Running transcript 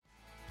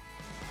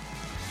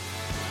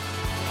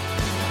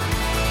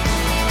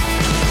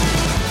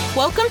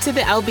Welcome to the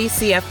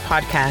LBCF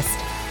podcast.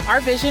 Our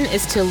vision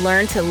is to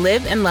learn to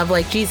live and love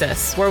like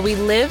Jesus, where we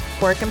live,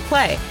 work, and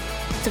play.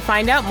 To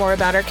find out more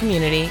about our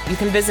community, you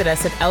can visit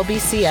us at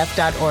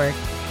lbcf.org.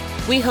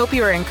 We hope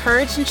you are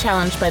encouraged and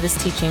challenged by this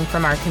teaching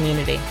from our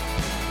community.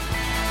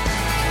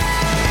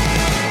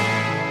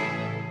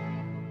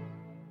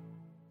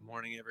 Good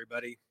morning,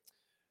 everybody.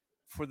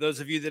 For those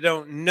of you that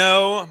don't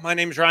know, my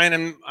name is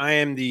Ryan. I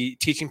am the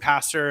teaching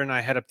pastor, and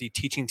I head up the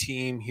teaching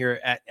team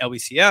here at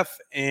LBCF.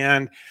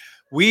 And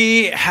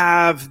we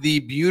have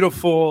the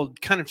beautiful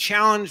kind of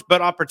challenge, but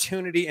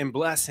opportunity and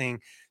blessing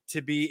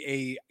to be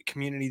a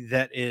community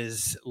that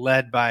is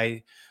led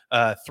by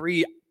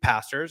three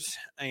pastors.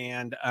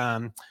 And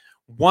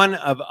one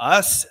of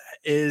us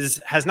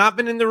has not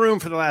been in the room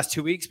for the last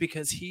 2 weeks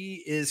because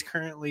he is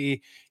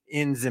currently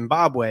in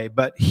Zimbabwe,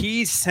 but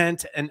he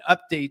sent an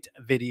update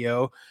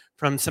video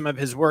from some of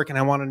his work, and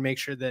I wanted to make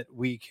sure that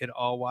we could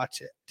all watch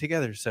it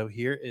together. So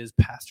here is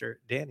Pastor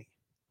Danny.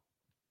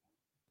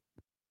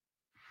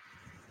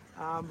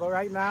 But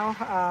right now,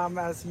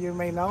 as you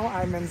may know,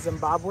 I'm in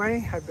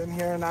Zimbabwe. I've been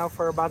here now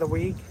for about a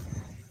week,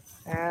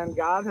 and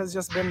God has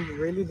just been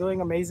really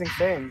doing amazing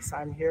things.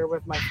 I'm here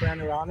with my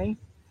friend Ronnie,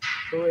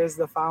 who is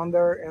the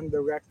founder and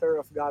director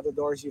of God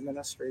Adores You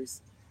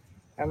Ministries.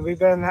 And we've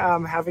been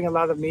having a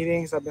lot of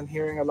meetings. I've been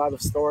hearing a lot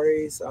of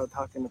stories,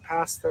 talking to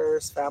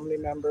pastors, family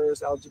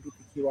members,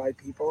 LGBTQI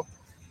people,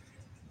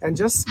 and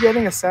just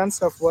getting a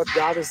sense of what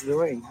God is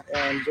doing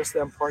and just the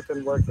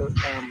important work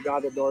that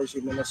God Adores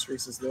You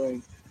Ministries is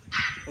doing.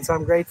 And so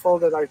I'm grateful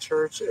that our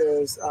church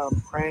is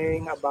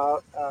praying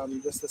about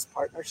just this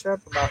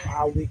partnership, about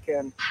how we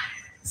can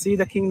see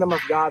the kingdom of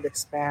God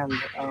expand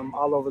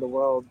all over the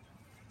world.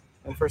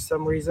 And for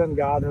some reason,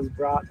 God has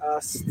brought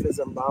us to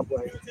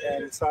Zimbabwe.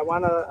 And so I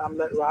want to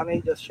let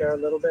Ronnie just share a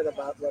little bit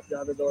about what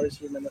God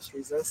Adores You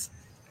Ministries is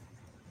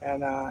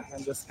and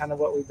just kind of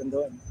what we've been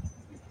doing.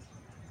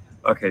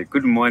 Okay,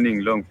 good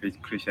morning, Long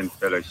Beach Christian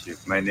Fellowship.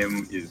 My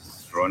name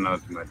is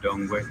Ronald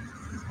Madongwe,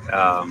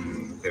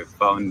 the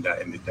founder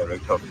and the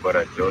director of God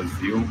Adores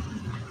You.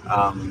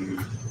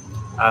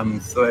 I'm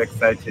so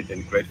excited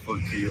and grateful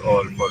to you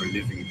all for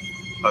releasing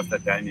Pastor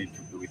Danny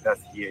to be with us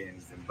here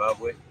in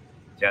Zimbabwe,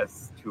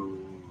 just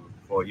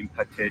for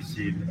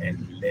impartation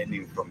and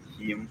learning from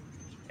him.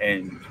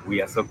 And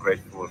we are so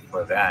grateful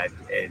for that.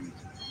 And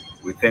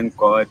we thank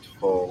God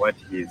for what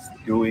he is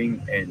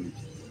doing. And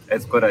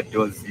as God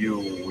Adores You,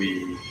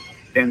 we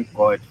thank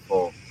God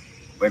for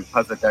when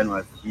Pastor Dan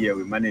was here,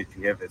 we managed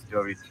to have a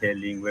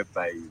storytelling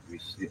whereby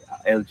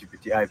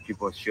LGBTI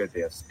people share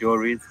their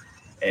stories,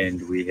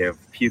 and we have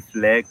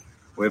P-Flag,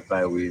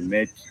 whereby we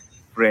met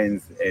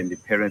friends and the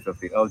parents of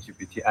the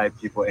LGBTI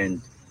people,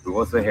 and we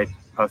also had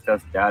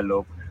Pastors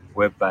Dialogue,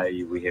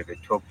 whereby we have a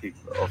topic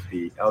of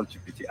the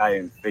LGBTI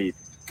and faith,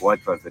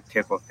 what was the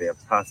take of their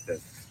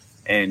pastors.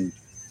 And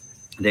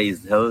there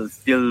is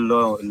still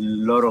a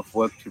lot of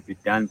work to be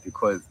done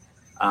because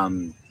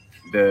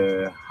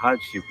the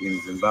hardship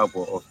in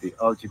Zimbabwe of the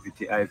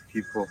LGBTI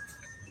people,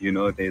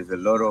 there's a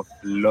lot of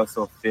loss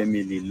of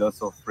family,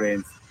 loss of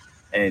friends,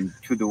 and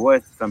to the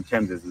worst,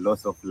 sometimes there's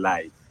loss of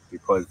life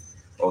because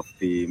of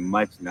the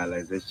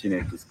marginalization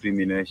and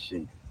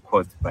discrimination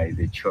caused by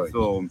the church.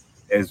 So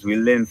as we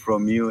learn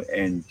from you,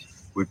 and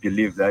we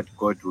believe that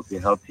God will be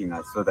helping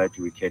us so that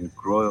we can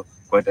grow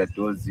God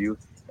Adores You,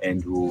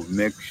 and we'll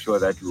make sure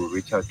that we'll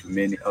reach out to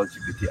many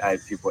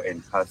LGBTI people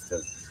and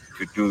pastors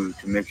to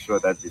make sure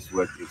that this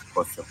work is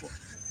possible.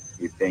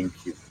 We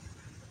thank you.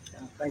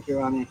 Yeah, thank you,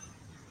 Ronnie.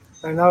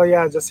 I know,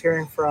 just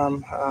hearing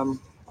from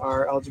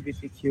our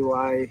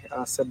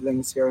LGBTQI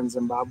siblings here in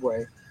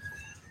Zimbabwe,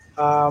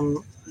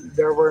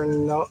 there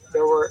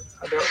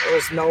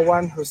was no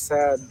one who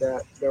said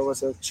that there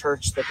was a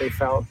church that they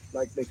felt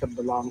like they could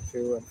belong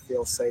to and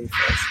feel safe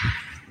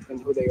in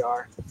who they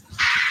are.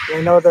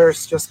 I know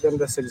there's just been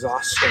this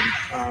exhaustion,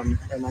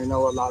 and I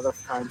know a lot of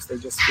times they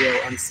just feel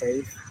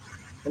unsafe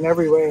in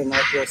every way,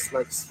 not just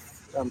like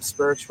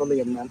spiritually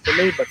and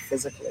mentally, but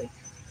physically.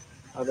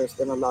 There's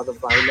been a lot of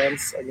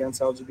violence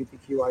against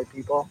LGBTQI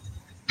people,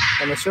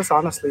 and it's just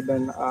honestly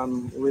been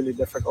really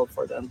difficult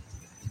for them.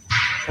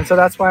 And so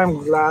that's why I'm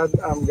glad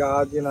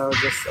God,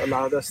 just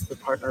allowed us to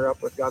partner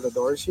up with God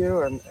Adores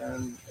You, and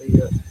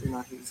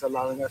He's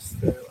allowing us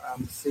to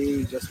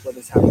see just what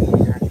is happening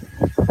here.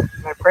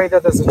 And I pray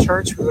that as a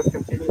church, we would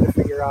continue to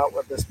figure out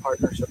what this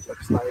partnership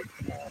looks like.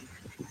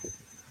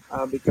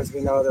 Because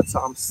we know that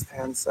Psalm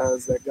 10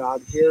 says that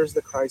God hears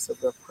the cries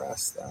of the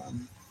oppressed.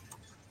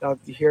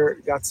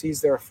 God sees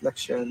their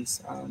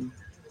afflictions,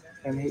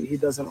 and he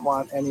doesn't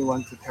want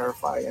anyone to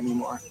terrify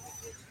anymore.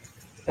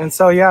 And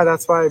so,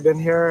 that's why I've been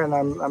here, and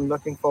I'm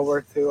looking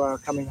forward to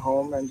coming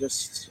home and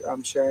just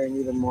sharing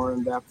even more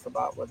in depth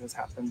about what has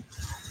happened.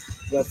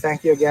 But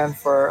thank you again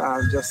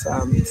for just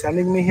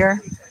sending me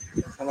here,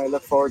 and I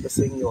look forward to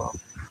seeing you all.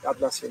 God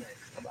bless you.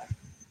 Bye-bye.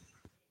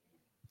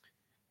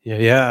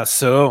 Yeah.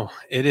 So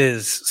it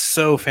is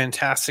so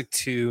fantastic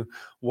to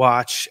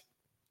watch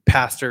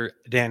Pastor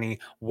Danny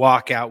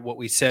walk out what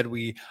we said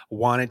we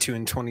wanted to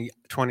in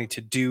 2020 to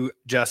do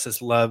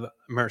justice, love,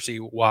 mercy,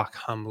 walk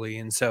humbly.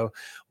 And so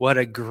what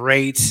a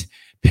great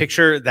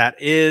picture that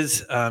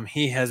is.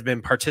 He has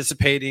been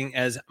participating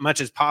as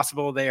much as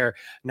possible. They are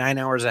 9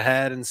 hours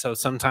ahead. And so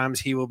sometimes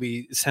he will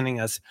be sending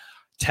us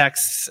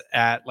texts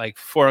at like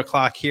 4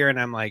 o'clock here. And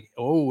I'm like,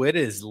 oh, it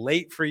is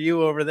late for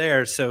you over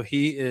there. So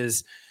he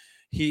is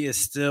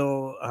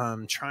still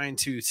trying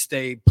to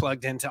stay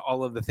plugged into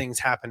all of the things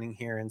happening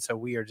here. And so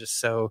we are just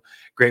so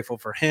grateful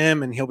for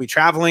him. And he'll be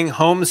traveling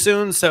home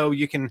soon. So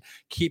you can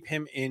keep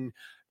him in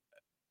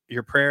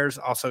your prayers.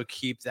 Also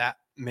keep that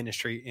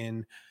ministry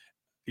in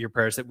your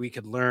prayers, that we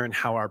could learn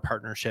how our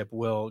partnership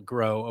will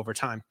grow over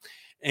time.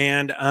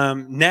 And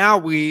now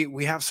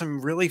we have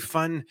some really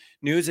fun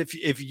news.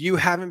 If you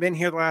haven't been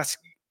here the last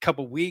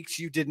couple weeks,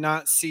 you did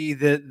not see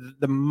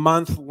the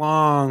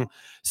month-long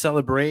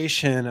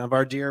celebration of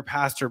our dear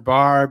Pastor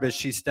Barb as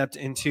she stepped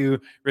into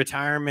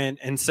retirement.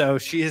 And so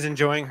she is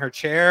enjoying her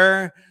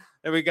chair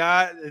that we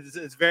got.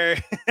 It's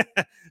very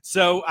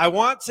so I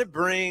want to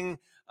bring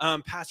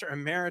Pastor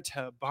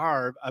Emerita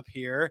Barb up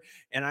here,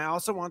 and I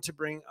also want to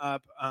bring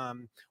up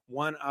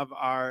one of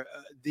our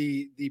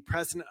the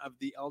president of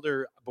the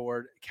elder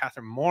board,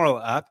 Catherine Morrill,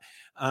 up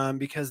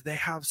because they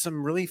have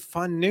some really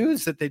fun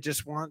news that they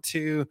just want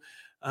to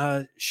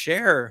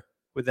share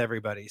with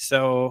everybody.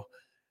 So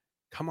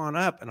come on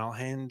up, and I'll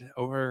hand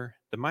over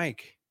the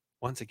mic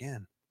once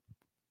again.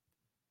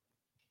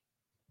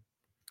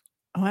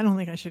 Oh, I don't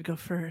think I should go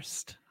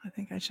first. I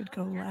think I should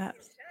go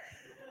last.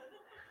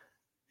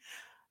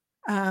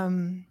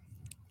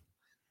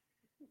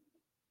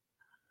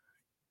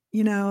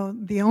 You know,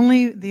 the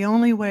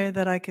only way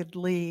that I could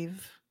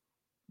leave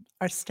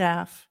our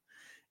staff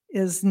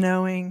is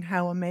knowing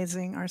how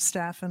amazing our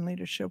staff and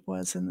leadership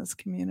was in this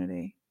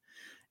community.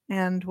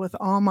 And with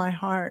all my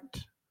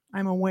heart,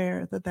 I'm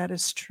aware that that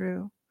is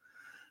true.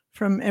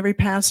 From every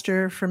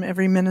pastor, from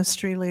every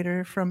ministry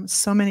leader, from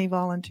so many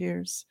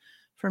volunteers,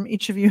 from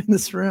each of you in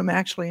this room,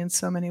 actually, in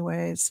so many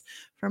ways,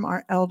 from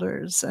our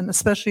elders, and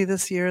especially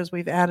this year as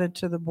we've added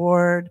to the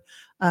board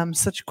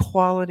such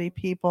quality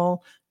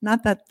people.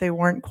 Not that they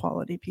weren't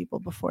quality people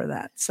before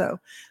that. So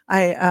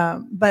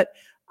but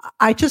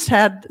I just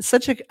had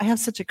I have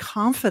such a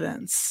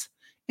confidence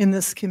in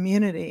this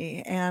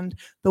community and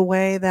the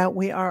way that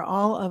we are,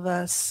 all of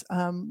us,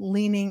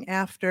 leaning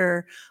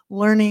after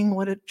learning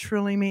what it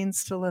truly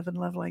means to live and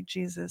love like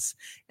Jesus.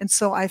 And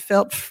so I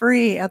felt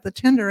free at the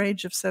tender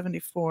age of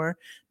 74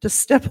 to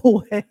step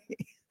away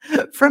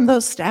from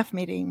those staff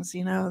meetings,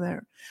 you know,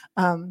 there,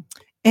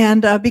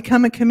 and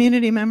become a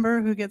community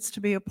member who gets to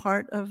be a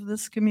part of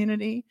this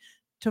community,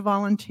 to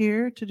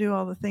volunteer, to do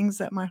all the things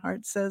that my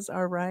heart says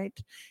are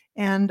right.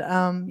 And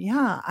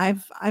yeah,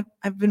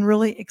 I've been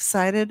really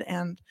excited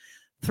and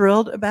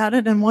thrilled about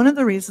it. And one of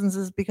the reasons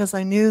is because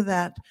I knew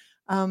that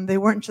they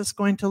weren't just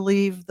going to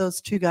leave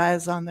those two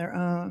guys on their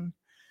own.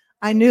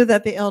 I knew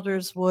that the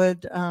elders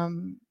would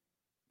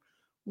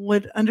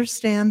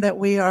understand that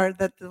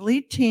that the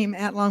lead team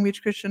at Long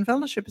Beach Christian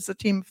Fellowship is a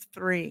team of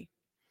 3.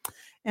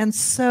 And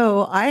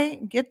so I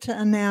get to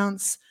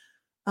announce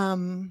a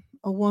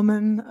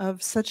woman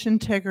of such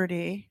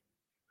integrity,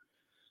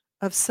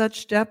 of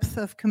such depth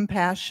of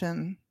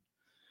compassion,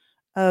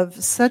 of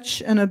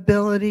such an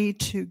ability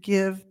to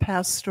give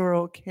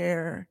pastoral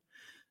care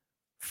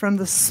from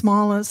the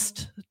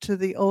smallest to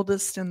the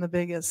oldest and the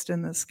biggest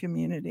in this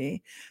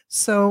community.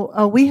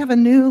 So we have a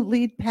new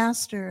lead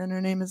pastor, and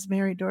her name is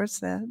Mary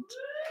Dorset.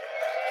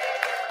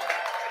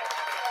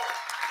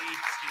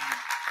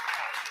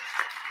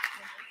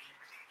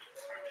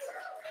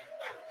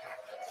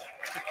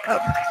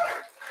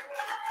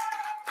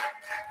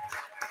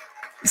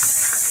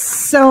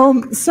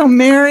 So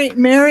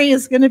Mary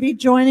is going to be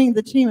joining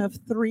the team of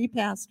 3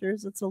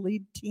 pastors. It's a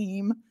lead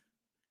team.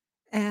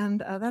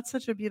 And that's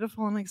such a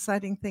beautiful and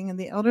exciting thing. And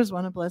the elders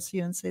want to bless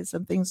you and say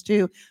some things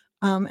too.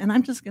 And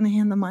I'm just going to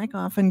hand the mic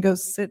off and go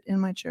sit in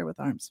my chair with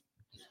arms.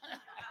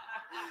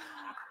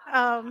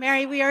 Oh,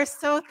 Mary, we are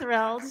so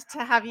thrilled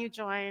to have you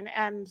join.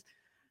 And,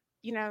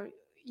 you know,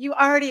 you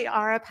already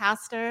are a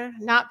pastor,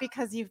 not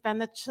because you've been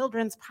the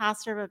children's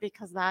pastor, but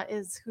because that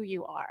is who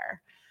you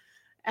are.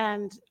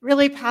 And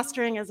really,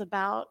 pastoring is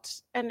about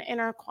an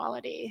inner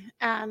quality.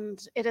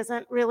 And it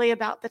isn't really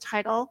about the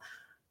title,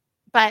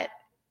 but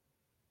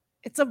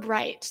it's a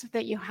right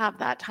that you have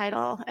that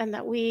title and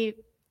that we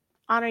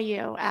honor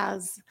you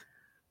as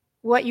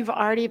what you've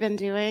already been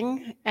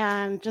doing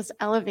and just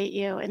elevate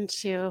you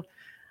into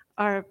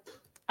our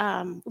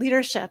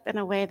leadership in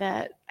a way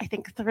that I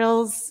think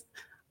thrills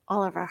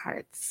all of our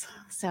hearts.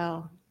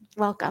 So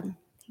welcome.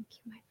 Thank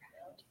you, my friend.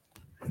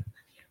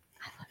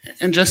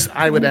 And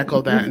I would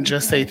echo that and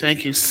just say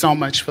thank you so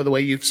much for the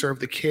way you've served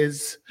the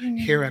kids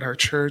here at our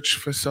church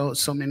for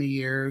so many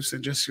years,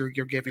 and just your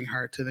giving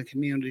heart to the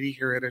community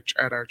here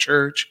at our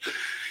church.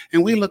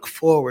 And we look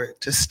forward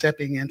to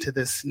stepping into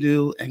this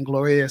new and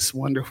glorious,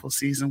 wonderful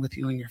season with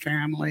you and your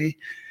family.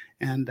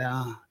 And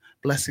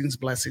blessings,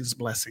 blessings,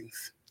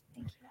 blessings.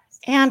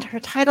 And her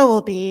title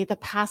will be the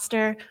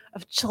Pastor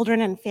of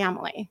Children and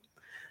Family.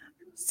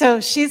 So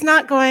she's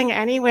not going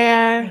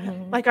anywhere.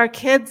 Like our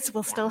kids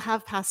will still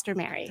have Pastor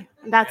Mary.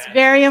 And that's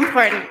very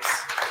important.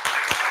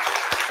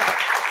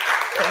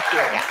 Thank you.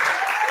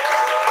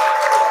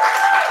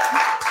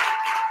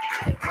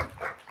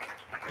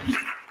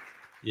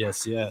 Yeah.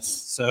 Yes.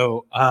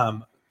 So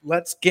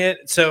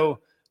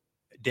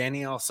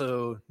Danny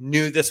also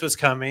knew this was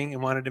coming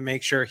and wanted to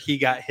make sure he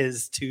got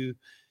his 2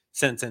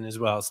 cents in as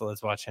well. So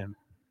let's watch him.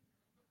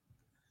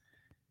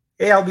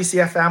 Hey,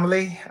 LBCF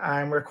family.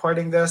 I'm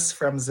recording this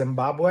from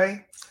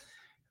Zimbabwe.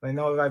 I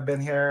know I've been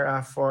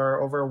here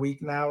for over a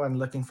week now and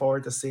looking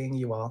forward to seeing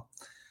you all.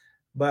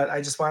 But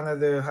I just wanted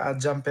to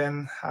jump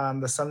in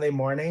on the Sunday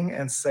morning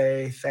and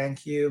say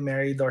thank you,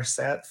 Mary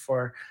Dorset,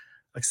 for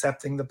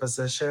accepting the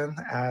position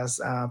as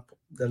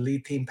the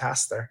lead team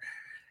pastor.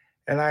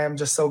 And I am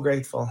just so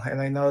grateful.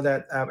 And I know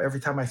that every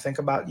time I think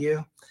about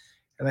you,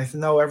 and I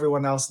know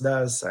everyone else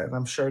does, and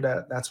I'm sure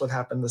that that's what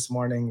happened this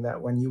morning, that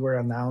when you were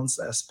announced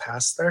as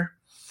pastor,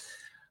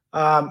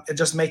 it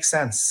just makes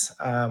sense.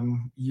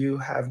 You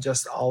have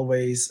just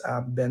always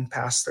been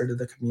pastor to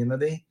the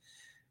community.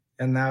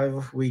 And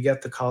now we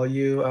get to call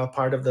you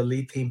part of the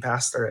lead team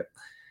pastorate.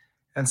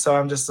 And so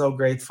I'm just so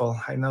grateful.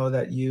 I know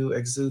that you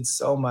exude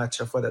so much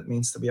of what it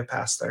means to be a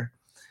pastor.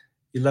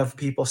 You love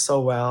people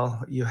so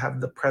well. You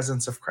have the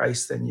presence of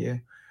Christ in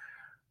you.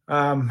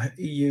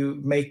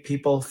 You make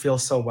people feel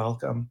so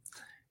welcome.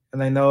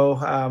 And I know,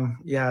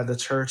 the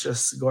church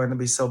is going to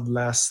be so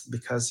blessed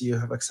because you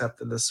have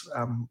accepted this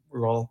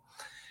role.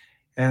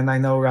 And I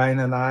know Ryan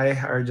and I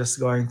are just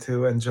going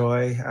to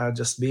enjoy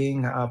just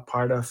being a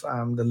part of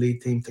the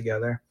lead team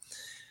together.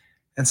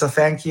 And so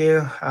thank you.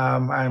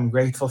 I'm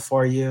grateful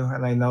for you.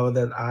 And I know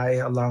that I,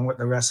 along with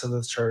the rest of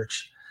the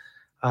church,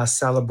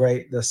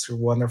 celebrate this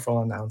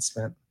wonderful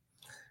announcement.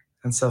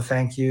 And so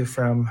thank you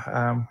from,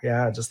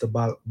 just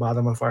the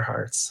bottom of our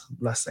hearts.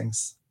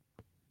 Blessings.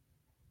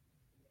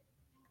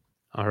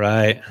 All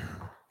right.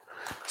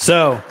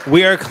 So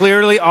we are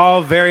clearly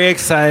all very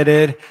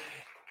excited.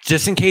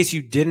 Just in case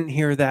you didn't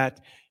hear that,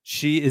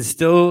 she is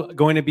still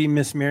going to be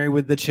Miss Mary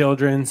with the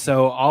children.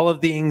 So all of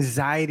the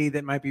anxiety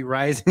that might be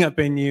rising up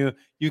in you,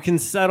 you can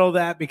settle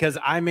that because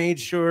I made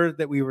sure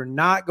that we were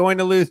not going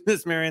to lose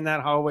Miss Mary in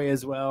that hallway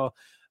as well.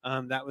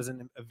 That was a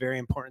very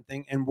important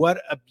thing. And what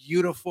a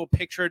beautiful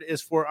picture it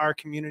is for our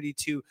community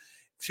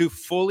to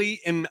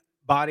fully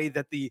embody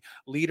that the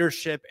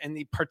leadership and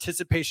the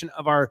participation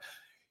of our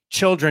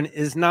children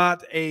is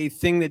not a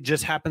thing that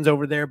just happens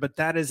over there, but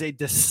that is a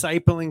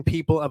discipling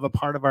people of a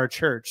part of our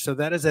church. So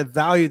that is a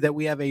value that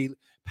we have a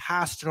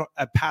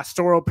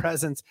pastoral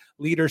presence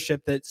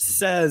leadership that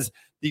says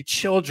the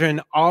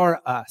children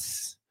are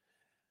us.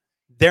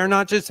 They're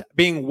not just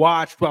being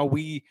watched while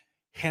we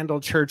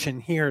handle church in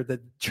here. The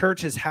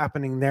church is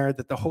happening there,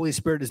 that the Holy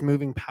Spirit is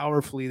moving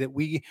powerfully,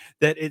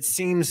 that it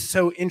seems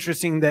so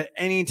interesting that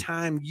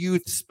anytime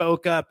youth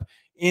spoke up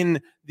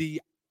in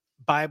the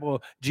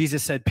Bible,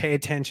 Jesus said, pay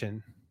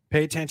attention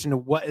to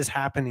what is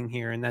happening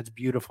here. And that's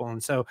beautiful.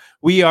 And so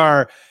we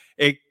are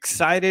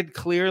excited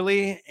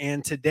clearly.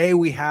 And today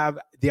we have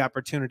the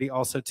opportunity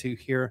also to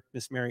hear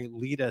Miss Mary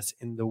lead us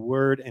in the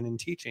word and in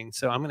teaching.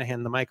 So I'm going to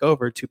hand the mic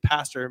over to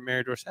Pastor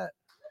Mary Dorset.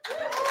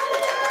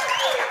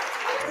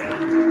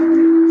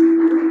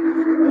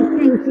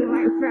 Thank you,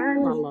 my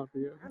friend. I love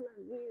you. I love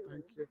you.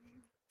 Thank you.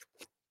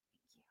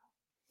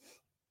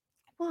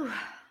 Whew.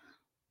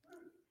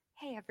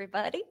 Hey,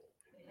 everybody.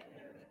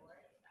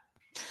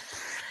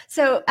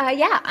 So,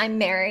 I'm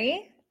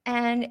Mary,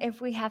 and if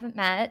we haven't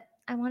met,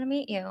 I want to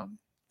meet you.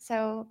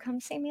 So come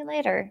see me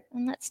later,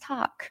 and let's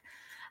talk.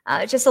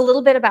 Just a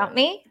little bit about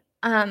me.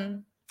 I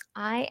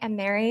am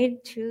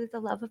married to the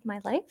love of my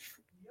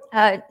life,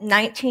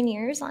 19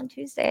 years on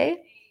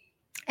Tuesday,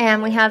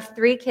 and we have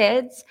 3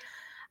 kids,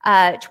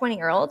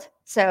 20-year-old.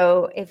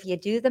 So if you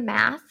do the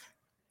math,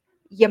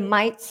 you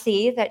might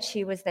see that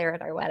she was there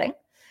at our wedding,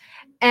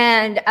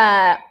 and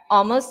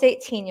almost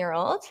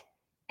 18-year-old.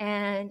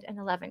 And an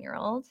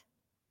 11-year-old,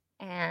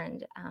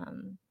 and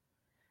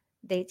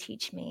they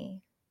teach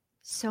me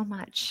so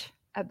much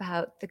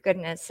about the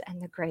goodness and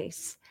the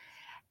grace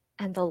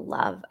and the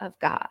love of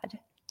God,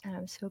 and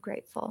I'm so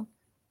grateful.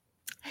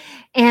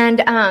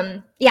 And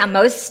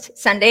most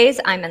Sundays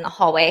I'm in the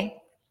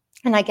hallway,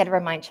 and I get to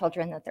remind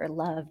children that they're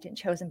loved and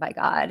chosen by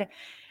God,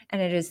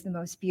 and it is the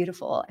most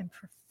beautiful and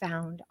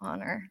profound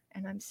honor,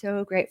 and I'm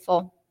so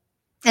grateful.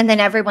 And then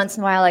every once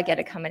in a while I get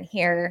to come in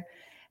here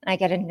and I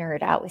get to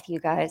nerd out with you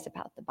guys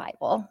about the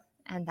Bible.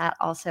 And that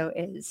also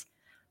is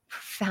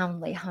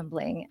profoundly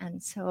humbling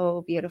and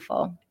so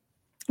beautiful.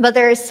 But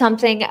there is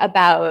something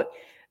about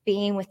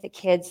being with the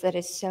kids that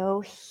is so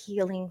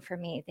healing for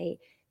me.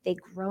 They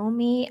grow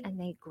me and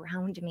they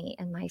ground me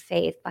in my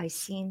faith by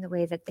seeing the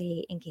way that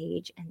they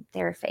engage in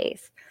their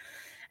faith.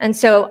 And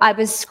so I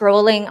was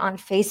scrolling on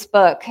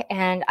Facebook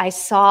and I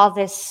saw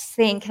this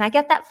thing. Can I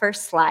get that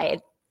first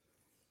slide?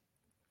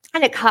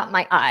 And it caught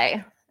my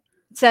eye.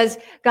 It says,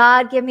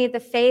 God, give me the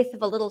faith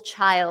of a little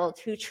child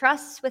who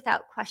trusts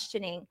without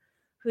questioning,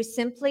 who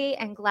simply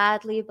and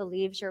gladly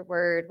believes your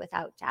word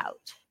without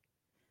doubt.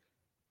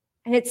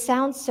 And it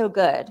sounds so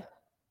good,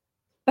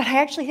 But I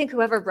actually think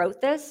whoever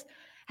wrote this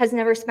has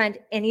never spent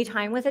any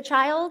time with a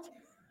child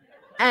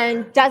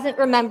and doesn't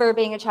remember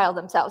being a child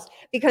themselves.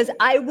 Because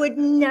I would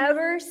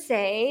never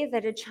say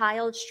that a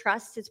child's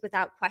trust is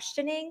without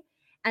questioning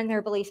and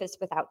their belief is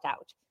without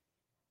doubt.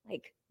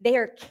 Like, they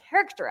are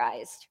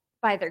characterized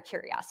by their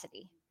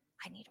curiosity.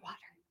 I need water.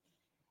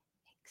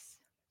 Thanks.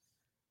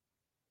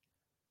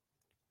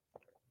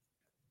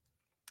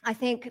 I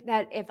think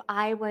that if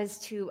I was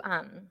to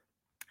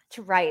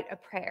write a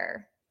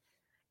prayer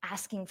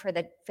asking for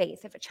the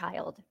faith of a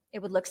child, it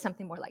would look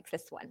something more like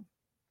this one.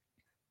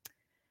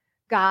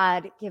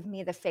 God, give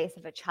me the faith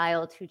of a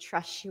child who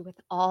trusts you with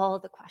all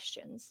the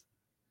questions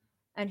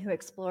and who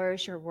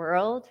explores your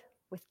world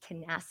with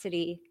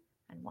tenacity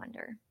and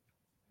wonder.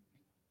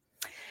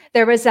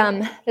 There was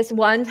this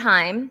one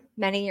time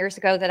many years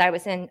ago that I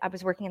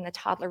was working in the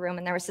toddler room,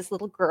 and there was this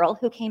little girl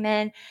who came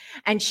in,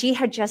 and she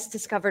had just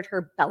discovered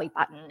her belly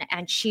button,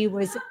 and she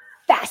was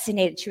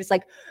fascinated. She was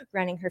like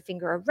running her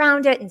finger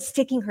around it and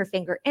sticking her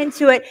finger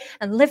into it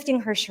and lifting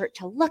her shirt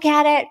to look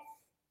at it.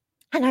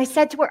 And I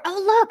said to her,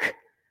 "Oh, look,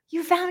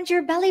 you found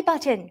your belly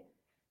button.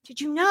 Did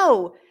you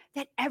know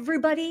that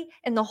everybody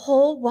in the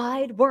whole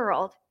wide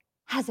world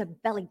has a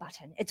belly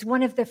button? It's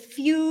one of the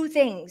few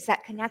things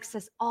that connects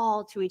us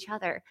all to each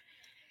other."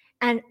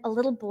 And a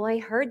little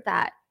boy heard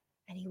that,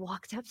 and he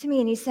walked up to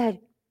me and he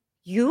said,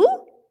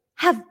 "You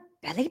have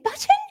belly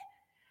button?"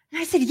 And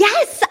I said,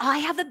 "Yes, I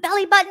have a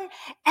belly button.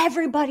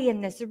 Everybody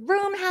in this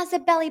room has a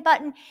belly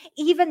button.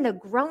 Even the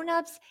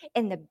grown-ups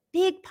in the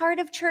big part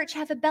of church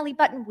have a belly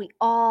button. We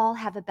all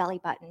have a belly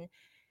button."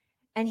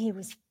 And he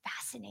was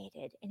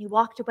fascinated, and he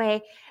walked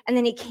away, and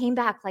then he came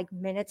back like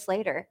minutes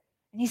later,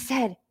 and he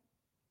said,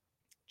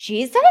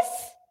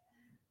 "Jesus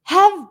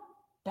have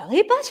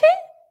belly button?"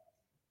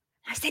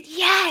 I said,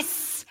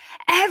 "Yes,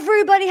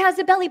 everybody has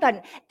a belly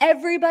button.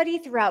 Everybody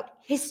throughout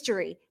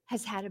history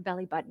has had a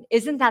belly button.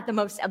 Isn't that the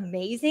most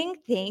amazing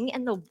thing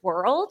in the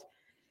world?"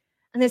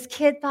 And this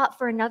kid thought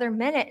for another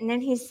minute, and then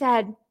he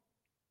said,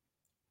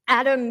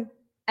 "Adam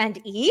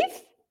and Eve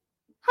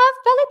have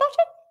belly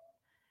button?"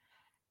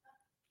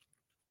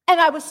 And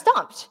I was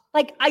stumped.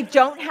 Like, I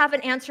don't have an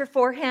answer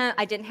for him.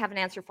 I didn't have an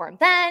answer for him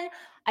then.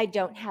 I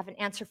don't have an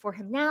answer for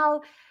him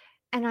now.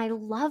 And I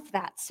love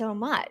that so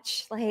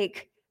much.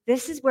 Like,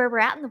 this is where we're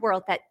at in the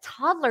world, that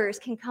toddlers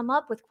can come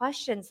up with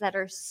questions that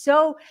are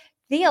so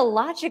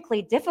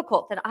theologically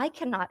difficult that I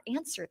cannot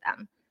answer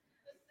them.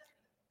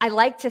 I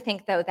like to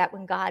think, though, that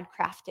when God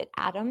crafted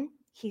Adam,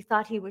 he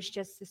thought he was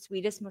just the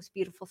sweetest, most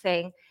beautiful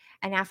thing.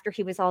 And after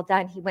he was all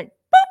done, he went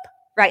boop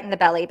right in the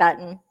belly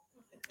button.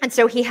 And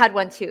so he had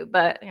one too,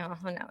 but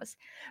who knows?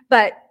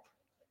 But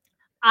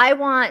I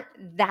want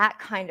that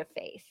kind of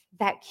faith,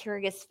 that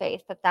curious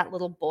faith that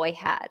little boy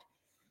had,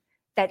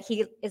 that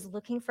he is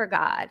looking for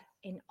God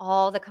in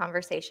all the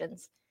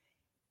conversations,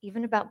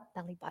 even about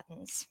belly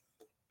buttons.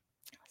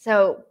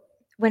 So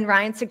when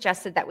Ryan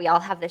suggested that we all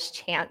have this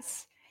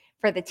chance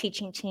for the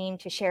teaching team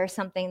to share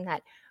something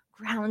that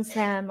grounds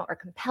them or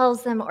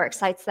compels them or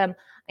excites them,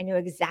 I knew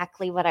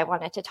exactly what I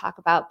wanted to talk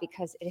about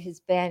because it has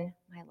been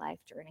my life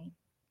journey.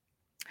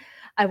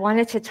 I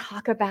wanted to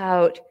talk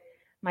about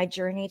my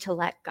journey to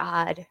let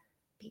God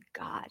be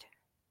God,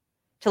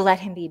 to let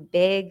him be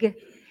big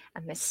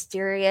and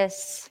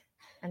mysterious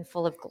and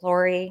full of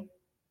glory.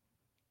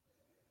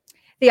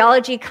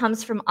 Theology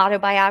comes from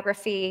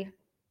autobiography,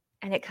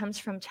 and it comes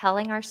from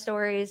telling our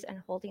stories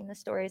and holding the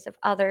stories of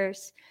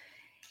others.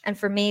 And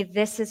for me,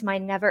 this is my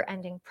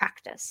never-ending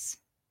practice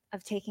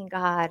of taking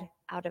God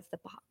out of the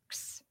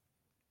box.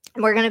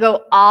 And we're going to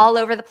go all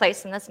over the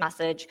place in this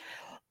message.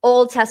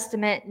 Old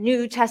Testament,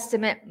 New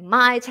Testament,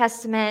 my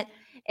Testament.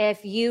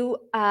 If you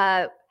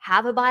have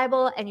a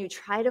Bible and you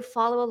try to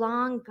follow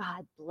along,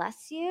 God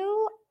bless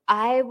you.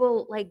 I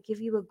will give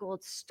you a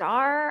gold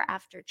star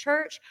after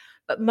church,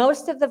 but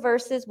most of the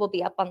verses will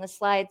be up on the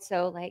slide.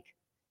 So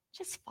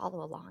just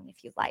follow along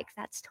if you like.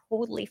 That's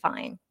totally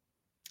fine.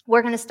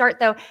 We're going to start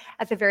though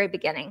at the very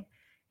beginning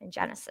in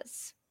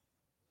Genesis.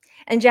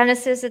 In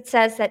Genesis, it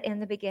says that in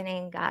the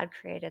beginning, God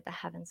created the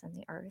heavens and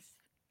the earth.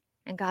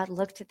 And God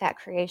looked at that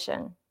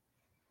creation.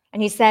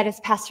 And he said, as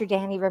Pastor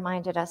Danny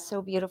reminded us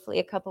so beautifully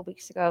a couple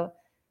weeks ago,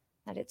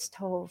 that it's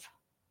tov,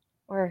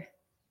 or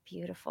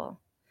beautiful.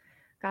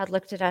 God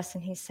looked at us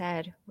and he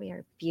said, we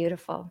are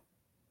beautiful.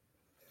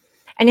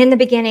 And in the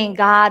beginning,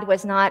 God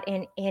was not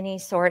in any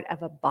sort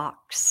of a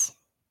box.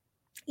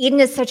 Eden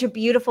is such a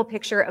beautiful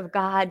picture of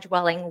God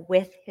dwelling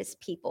with his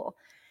people.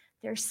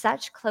 There's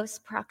such close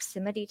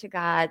proximity to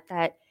God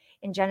that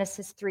in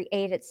Genesis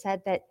 3:8, it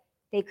said that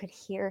they could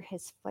hear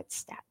his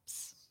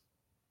footsteps.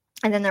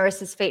 And then there was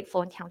this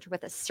fateful encounter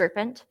with a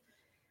serpent.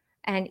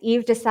 And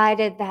Eve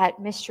decided that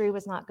mystery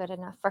was not good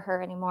enough for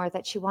her anymore,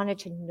 that she wanted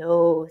to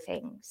know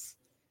things.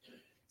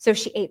 So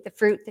she ate the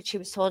fruit that she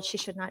was told she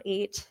should not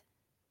eat.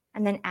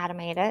 And then Adam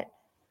ate it.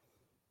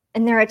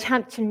 In their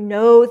attempt to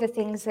know the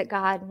things that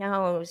God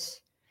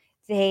knows,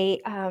 they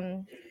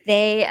and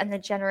the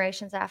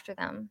generations after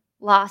them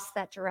lost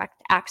that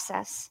direct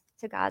access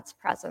to God's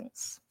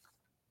presence.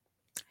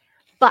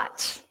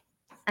 But,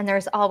 and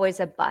there's always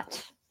a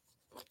but,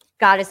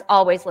 God is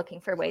always looking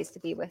for ways to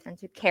be with and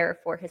to care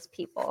for his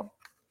people.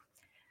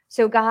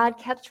 So God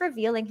kept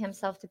revealing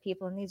himself to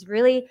people in these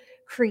really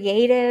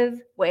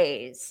creative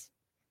ways.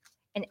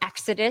 In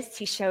Exodus,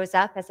 he shows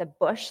up as a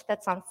bush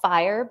that's on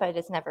fire, but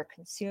is never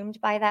consumed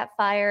by that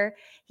fire.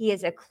 He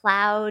is a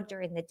cloud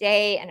during the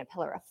day and a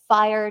pillar of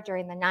fire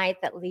during the night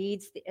that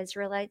leads the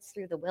Israelites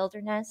through the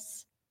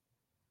wilderness.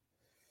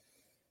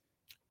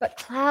 But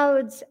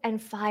clouds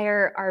and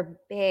fire are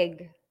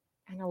big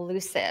and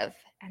elusive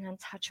and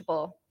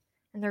untouchable,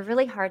 and they're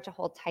really hard to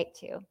hold tight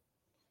to.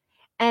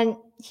 And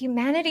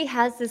humanity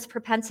has this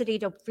propensity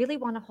to really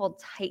want to hold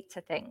tight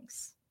to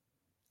things.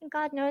 And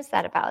God knows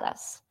that about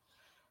us.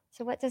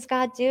 So what does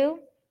God do?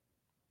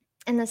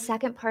 In the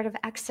second part of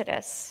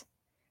Exodus,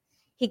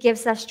 he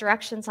gives us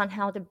directions on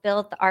how to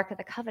build the Ark of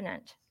the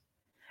Covenant.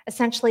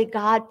 Essentially,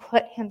 God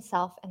put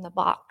himself in the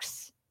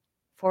box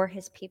for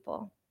his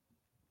people.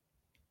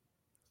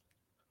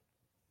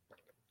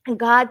 And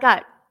God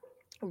got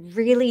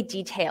really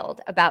detailed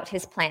about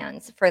his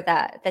plans for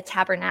the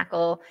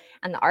tabernacle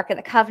and the Ark of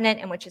the Covenant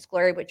in which his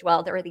glory would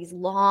dwell. There are these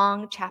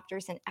long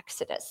chapters in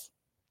Exodus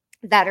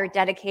that are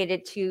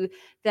dedicated to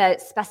the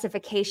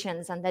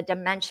specifications and the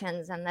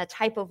dimensions and the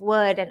type of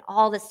wood and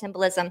all the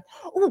symbolism.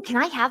 Oh, can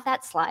I have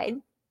that slide?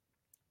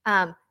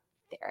 There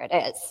it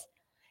is.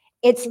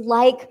 It's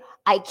like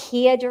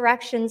IKEA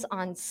directions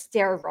on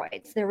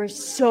steroids. There were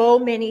so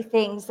many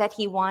things that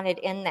he wanted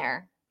in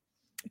there.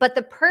 But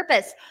the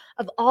purpose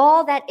of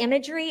all that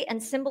imagery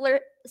and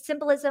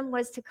symbolism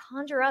was to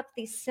conjure up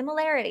these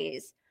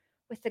similarities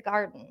with the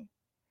garden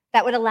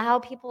that would allow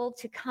people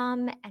to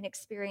come and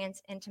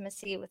experience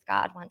intimacy with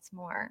God once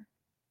more.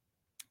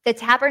 The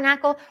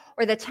tabernacle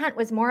or the tent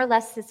was more or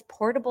less this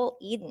portable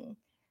Eden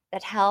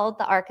that held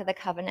the Ark of the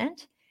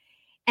Covenant.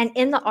 And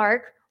in the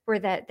Ark were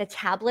the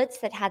tablets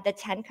that had the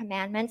 10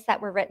 commandments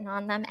that were written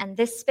on them. And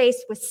this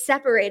space was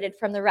separated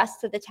from the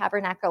rest of the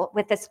tabernacle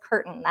with this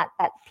curtain,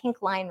 that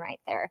pink line right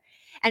there.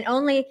 And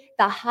only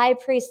the high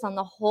priest on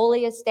the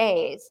holiest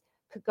days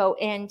could go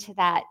into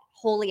that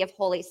holy of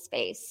holies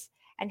space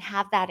and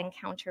have that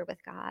encounter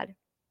with God.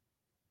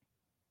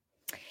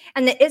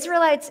 And the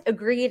Israelites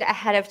agreed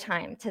ahead of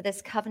time to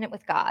this covenant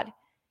with God.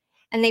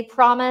 And they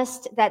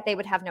promised that they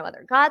would have no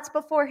other gods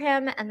before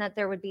him and that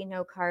there would be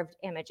no carved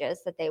images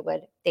that they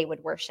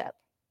would worship.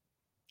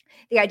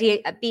 The idea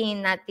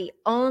being that the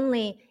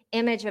only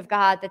image of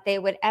God that they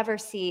would ever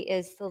see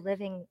is the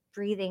living,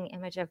 breathing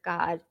image of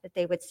God that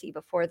they would see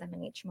before them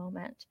in each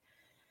moment.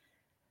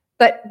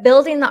 But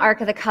building the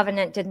Ark of the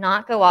Covenant did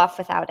not go off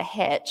without a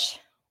hitch.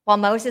 While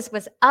Moses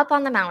was up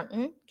on the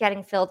mountain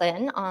getting filled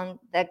in on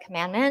the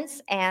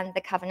commandments and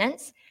the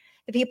covenants,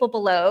 the people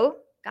below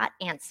got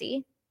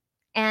antsy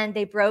and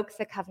they broke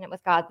the covenant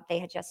with God that they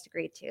had just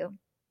agreed to.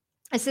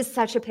 This is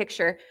such a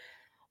picture.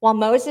 While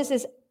Moses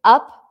is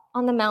up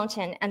on the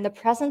mountain and the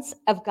presence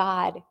of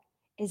God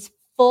is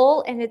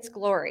full in its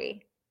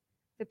glory,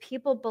 the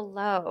people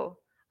below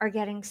are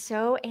getting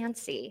so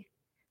antsy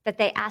that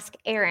they ask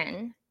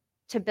Aaron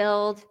to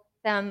build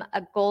them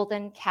a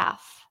golden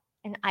calf,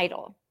 an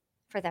idol,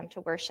 for them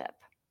to worship.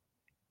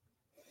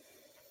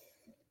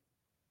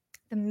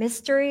 The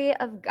mystery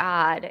of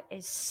God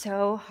is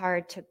so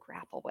hard to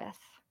grapple with.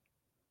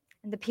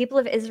 And the people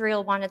of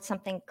Israel wanted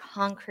something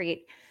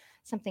concrete,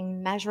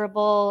 something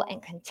measurable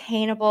and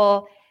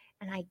containable,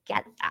 and I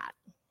get that.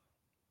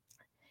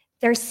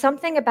 There's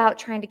something about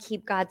trying to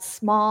keep God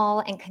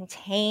small and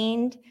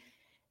contained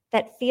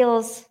that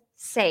feels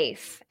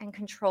safe and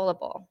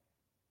controllable.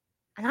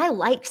 And I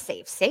like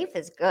safe. Safe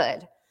is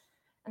good.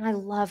 And I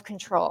love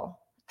control.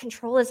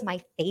 Control is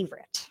my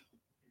favorite.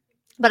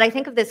 But I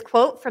think of this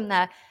quote from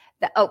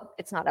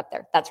it's not up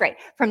there. That's right.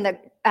 From the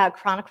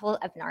Chronicle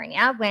of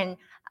Narnia, when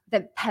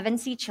the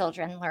Pevensey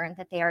children learn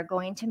that they are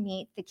going to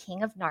meet the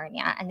King of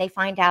Narnia, and they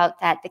find out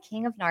that the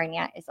King of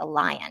Narnia is a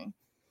lion.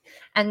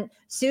 And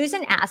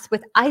Susan asks,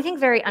 with, I think,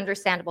 very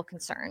understandable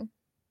concern,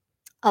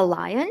 a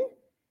lion?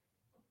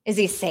 Is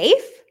he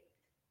safe?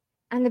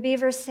 And the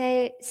beavers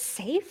say,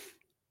 safe?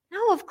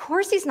 No, of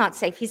course he's not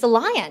safe. He's a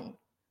lion.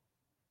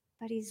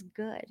 But he's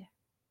good.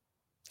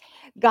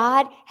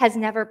 God has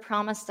never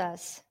promised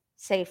us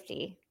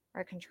safety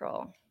or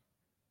control,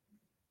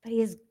 but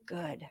he is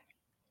good.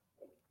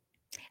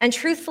 And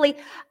truthfully,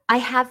 I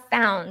have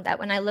found that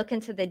when I look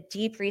into the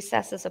deep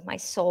recesses of my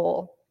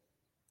soul,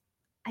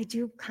 I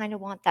do kind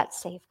of want that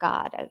safe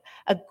God,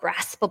 a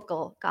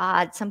graspable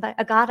God,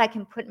 a God I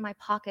can put in my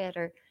pocket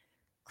or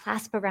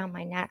clasp around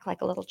my neck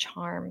like a little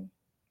charm.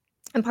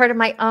 And part of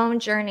my own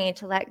journey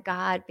to let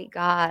God be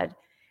God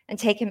and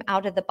take him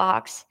out of the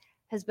box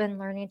has been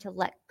learning to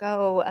let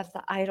go of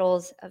the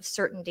idols of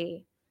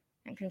certainty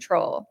and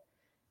control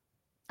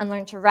and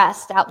learn to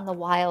rest out in the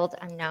wild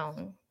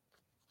unknown.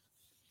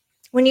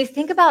 When you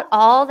think about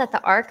all that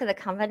the Ark of the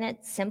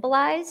Covenant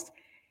symbolized,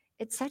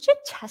 it's such a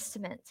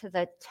testament to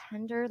the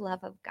tender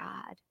love of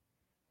God.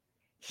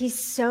 He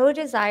so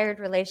desired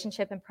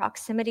relationship and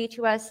proximity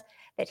to us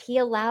that he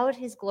allowed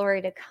his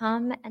glory to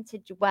come and to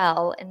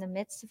dwell in the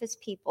midst of his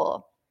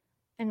people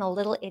in a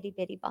little itty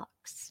bitty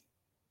box.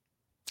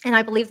 And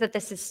I believe that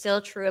this is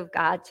still true of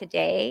God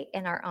today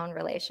in our own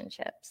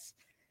relationships.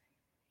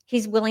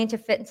 He's willing to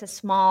fit into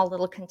small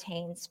little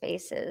contained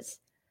spaces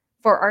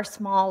for our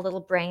small little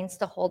brains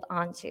to hold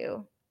on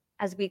to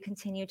as we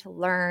continue to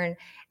learn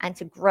and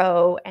to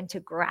grow and to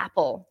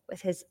grapple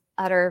with his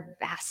utter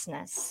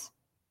vastness.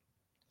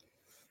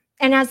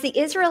 And as the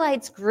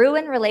Israelites grew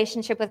in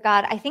relationship with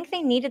God, I think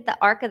they needed the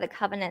Ark of the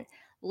Covenant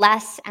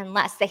less and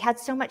less. They had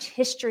so much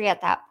history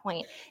at that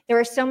point. There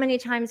were so many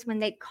times when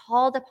they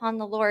called upon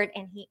the Lord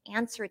and he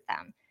answered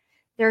them.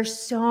 There are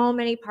so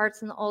many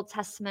parts in the Old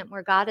Testament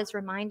where God is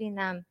reminding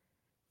them,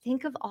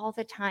 think of all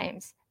the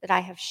times that I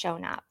have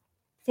shown up.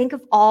 Think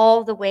of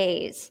all the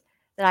ways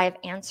that I have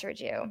answered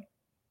you.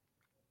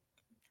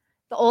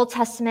 The Old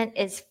Testament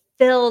is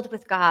filled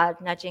with God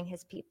nudging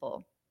his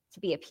people to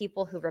be a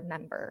people who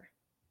remember.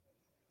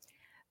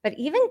 But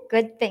even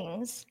good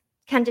things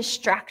can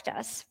distract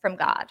us from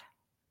God.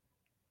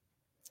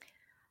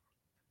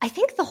 I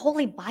think the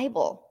Holy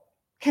Bible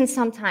can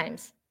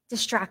sometimes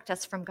distract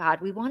us from God.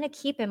 We want to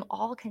keep him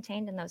all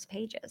contained in those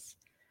pages,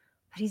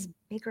 but he's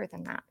bigger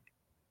than that.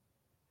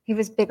 He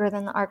was bigger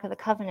than the Ark of the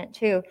Covenant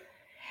too.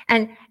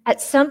 And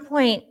at some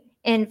point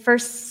in 1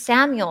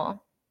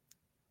 Samuel,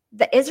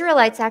 the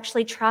Israelites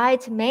actually tried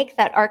to make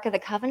that Ark of the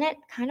Covenant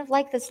kind of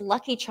like this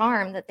lucky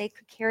charm that they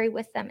could carry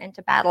with them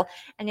into battle,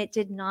 and it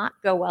did not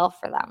go well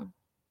for them.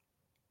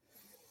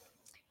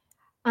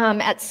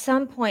 At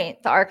some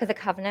point, the Ark of the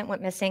Covenant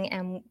went missing,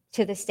 and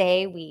to this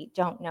day, we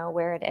don't know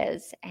where it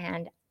is.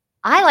 And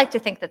I like to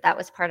think that that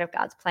was part of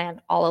God's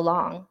plan all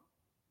along,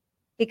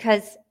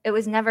 because it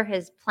was never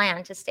his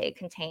plan to stay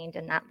contained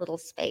in that little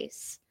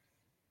space.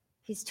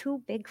 He's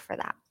too big for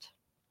that.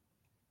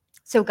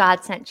 So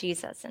God sent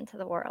Jesus into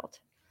the world.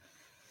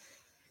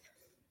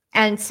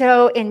 And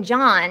so in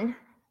John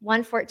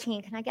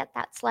 1:14, can I get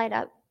that slide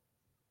up?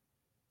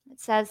 It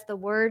says, the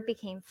Word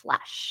became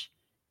flesh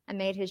and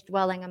made his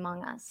dwelling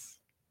among us.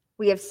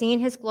 We have seen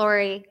his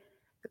glory,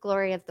 the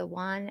glory of the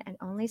one and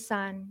only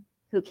Son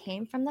who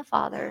came from the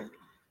Father,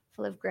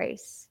 full of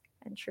grace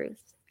and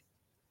truth.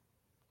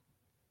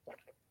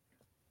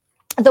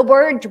 The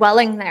word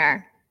dwelling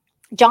there,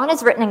 John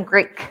is written in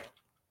Greek,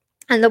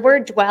 and the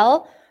word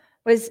dwell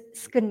was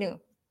skanu.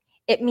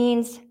 It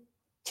means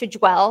to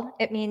dwell.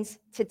 It means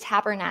to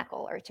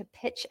tabernacle or to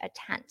pitch a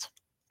tent.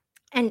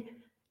 And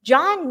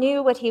John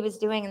knew what he was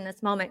doing in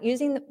this moment.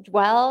 Using the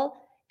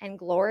dwell and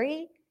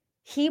glory,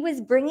 he was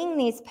bringing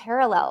these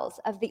parallels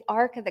of the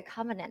Ark of the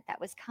Covenant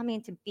that was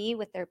coming to be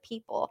with their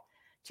people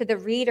to the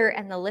reader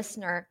and the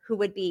listener who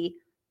would be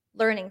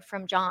learning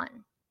from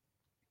John.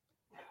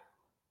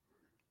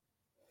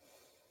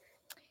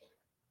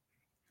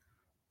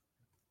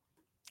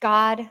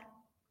 God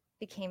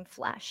became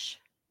flesh.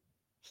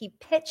 He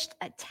pitched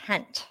a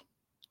tent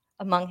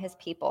among his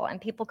people, and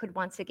people could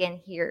once again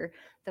hear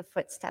the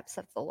footsteps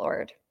of the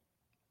Lord.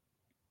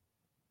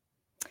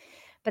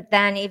 But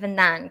then, even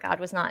then, God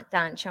was not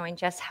done showing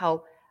just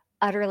how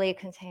utterly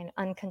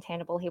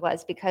uncontainable he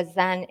was, because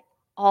then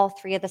all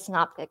three of the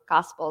Synoptic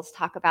Gospels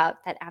talk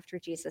about that after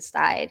Jesus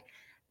died,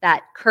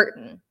 that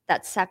curtain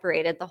that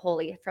separated the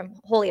Holy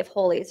of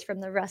Holies from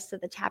the rest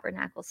of the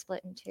tabernacle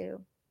split in two.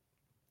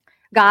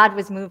 God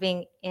was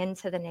moving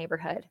into the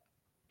neighborhood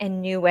in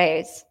new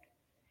ways.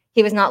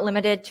 He was not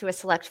limited to a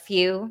select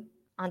few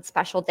on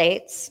special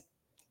dates.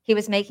 He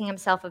was making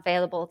himself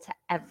available to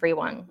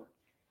everyone.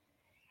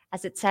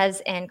 As it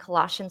says in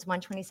Colossians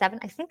 1:27,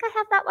 I think I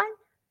have that one.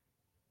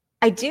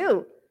 I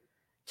do.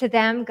 To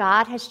them,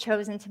 God has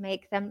chosen to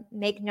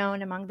make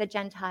known among the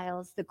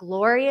Gentiles the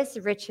glorious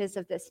riches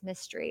of this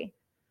mystery,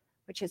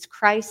 which is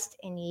Christ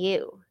in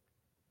you,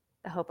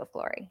 the hope of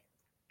glory.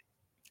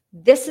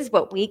 This is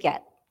what we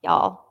get,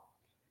 y'all.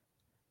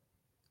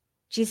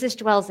 Jesus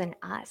dwells in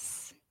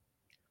us.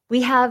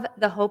 We have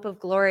the hope of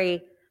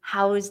glory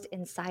housed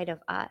inside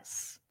of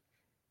us.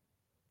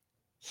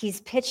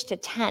 He's pitched a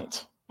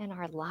tent in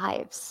our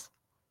lives,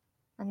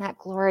 and that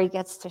glory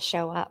gets to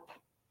show up.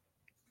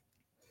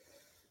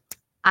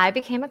 I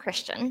became a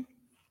Christian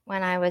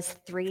when I was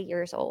 3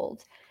 years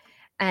old,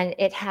 and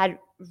it had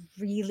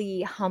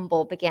really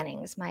humble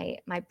beginnings. My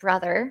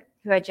brother,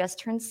 who had just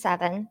turned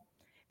 7,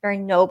 very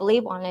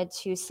nobly wanted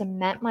to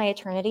cement my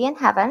eternity in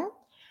heaven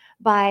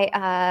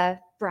by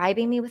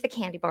bribing me with a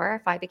candy bar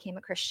if I became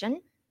a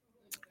Christian.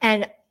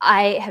 And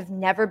I have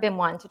never been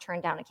one to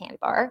turn down a candy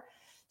bar,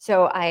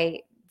 so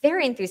I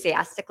very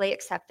enthusiastically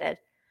accepted.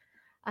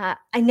 I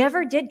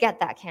never did get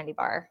that candy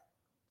bar,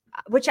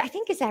 which I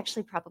think is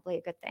actually probably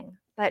a good thing.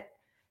 But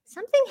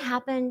something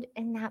happened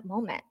in that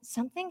moment.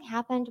 Something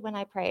happened when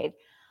I prayed.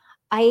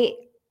 I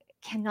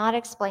cannot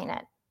explain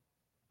it.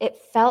 It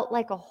felt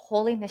like a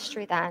holy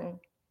mystery then.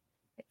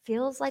 It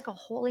feels like a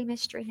holy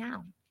mystery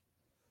now.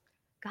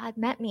 God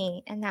met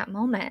me in that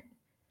moment,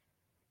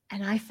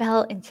 and I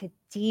fell into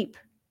deep,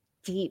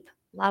 deep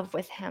love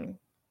with him.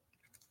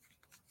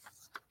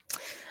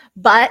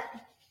 But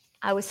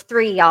I was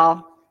 3,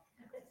 y'all.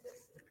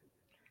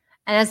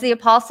 And as the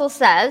apostle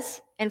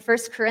says in 1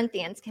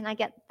 Corinthians, can I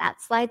get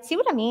that slide? See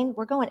what I mean?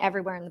 We're going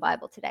everywhere in the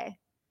Bible today.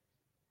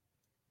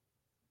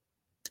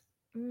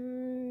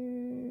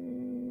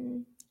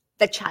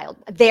 the child.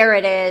 There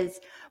it is.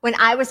 When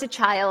I was a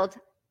child,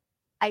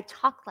 I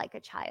talked like a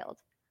child.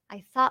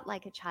 I thought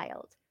like a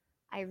child.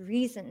 I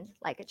reasoned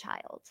like a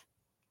child.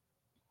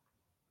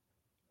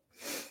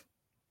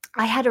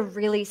 I had a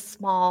really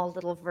small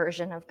little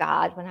version of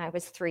God when I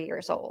was 3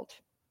 years old.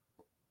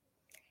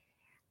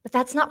 But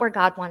that's not where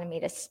God wanted me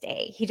to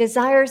stay. He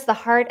desires the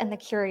heart and the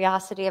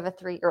curiosity of a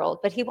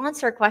 3-year-old, but he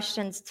wants our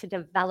questions to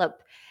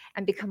develop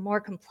and become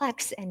more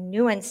complex and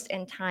nuanced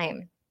in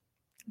time.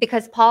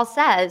 Because Paul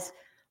says,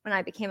 when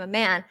I became a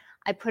man,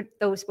 I put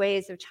those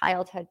ways of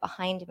childhood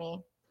behind me.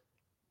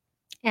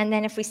 And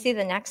then if we see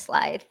the next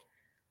slide,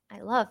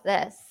 I love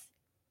this.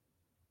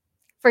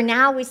 For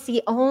now we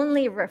see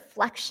only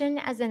reflection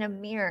as in a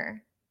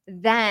mirror.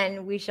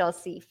 Then we shall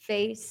see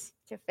face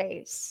to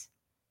face.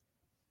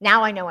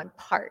 Now I know in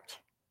part.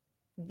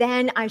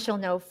 Then I shall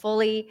know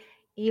fully,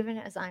 even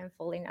as I am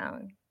fully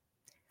known.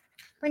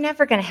 We're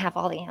never going to have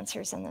all the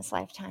answers in this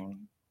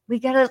lifetime. We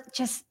got to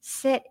just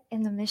sit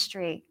in the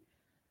mystery.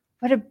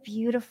 What a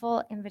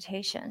beautiful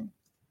invitation.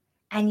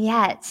 And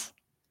yet,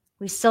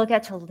 we still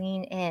get to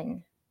lean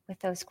in with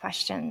those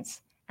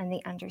questions and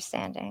the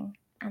understanding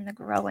and the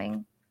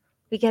growing.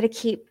 We get to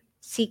keep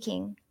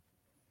seeking,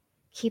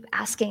 keep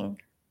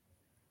asking,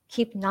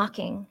 keep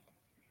knocking.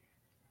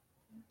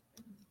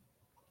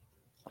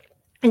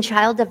 In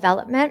child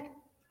development,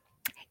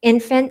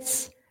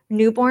 infants,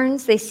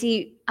 newborns, they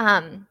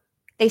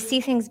see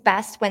things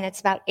best when it's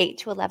about 8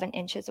 to 11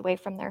 inches away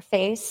from their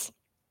face,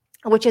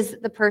 which is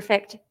the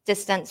perfect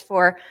distance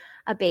for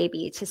a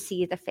baby to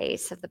see the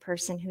face of the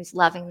person who's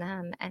loving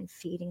them and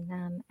feeding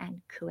them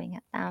and cooing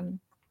at them.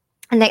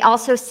 And they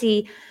also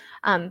see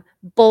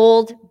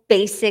bold,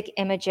 basic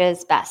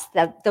images best.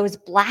 Those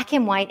black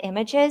and white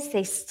images,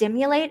 they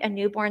stimulate a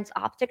newborn's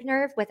optic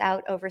nerve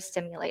without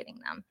overstimulating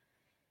them.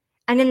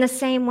 And in the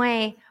same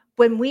way,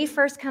 when we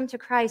first come to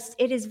Christ,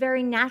 it is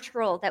very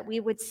natural that we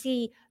would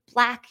see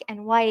black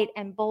and white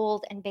and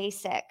bold and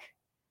basic.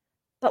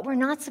 But we're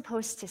not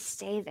supposed to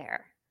stay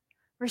there.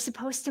 We're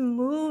supposed to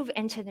move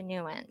into the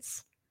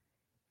nuance.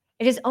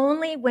 It is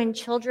only when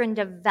children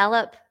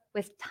develop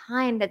with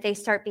time that they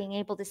start being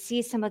able to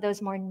see some of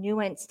those more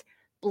nuanced,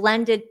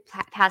 blended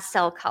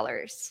pastel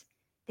colors.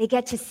 They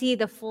get to see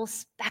the full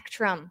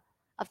spectrum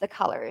of the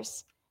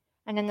colors.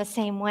 And in the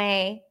same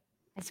way,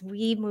 as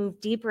we move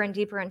deeper and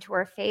deeper into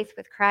our faith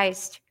with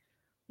Christ,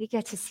 we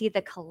get to see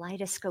the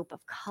kaleidoscope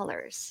of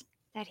colors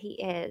that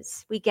he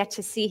is. We get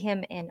to see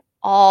him in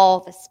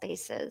all the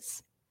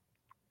spaces.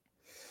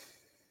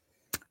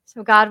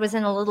 So God was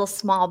in a little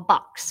small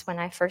box when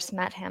I first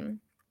met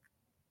him.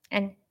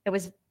 And it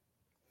was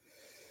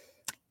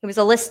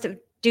a list of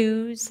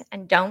do's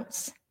and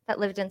don'ts that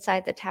lived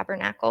inside the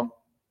tabernacle.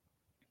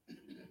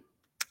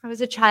 I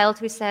was a child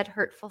who said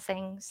hurtful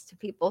things to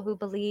people who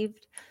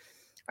believed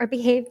or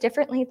behaved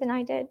differently than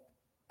I did.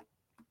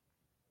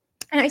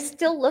 And I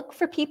still look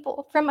for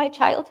people from my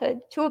childhood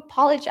to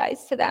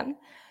apologize to them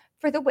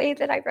for the way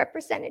that I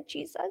represented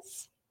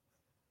Jesus.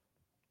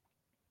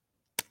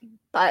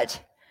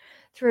 But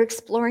through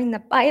exploring the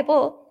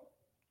Bible,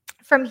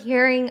 from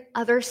hearing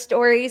other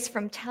stories,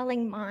 from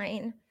telling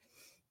mine,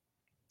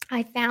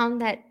 I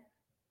found that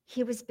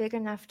he was big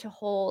enough to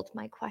hold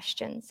my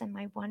questions and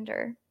my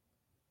wonder.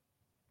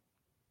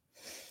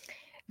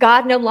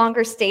 God no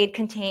longer stayed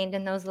contained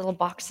in those little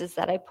boxes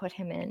that I put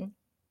him in.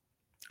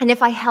 And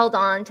if I held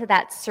on to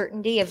that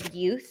certainty of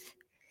youth,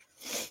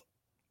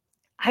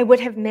 I would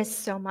have missed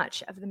so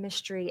much of the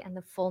mystery and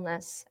the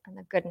fullness and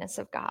the goodness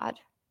of God.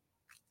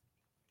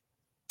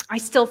 I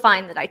still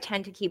find that I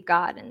tend to keep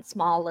God in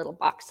small little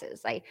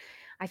boxes. I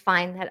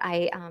find that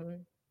I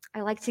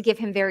like to give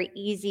him very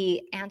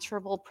easy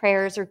answerable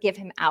prayers or give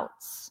him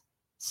outs.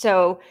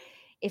 So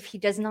if he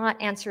does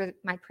not answer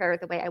my prayer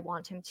the way I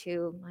want him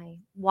to, my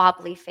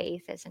wobbly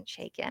faith isn't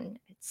shaken.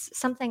 It's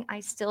something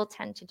I still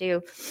tend to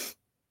do.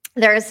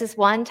 There was this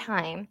one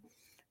time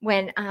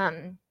when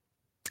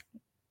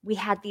we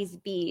had these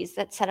bees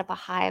that set up a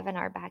hive in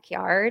our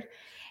backyard.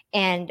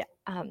 And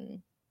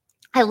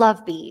I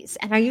love bees,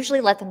 and I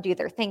usually let them do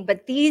their thing.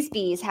 But these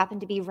bees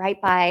happened to be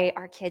right by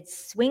our kids'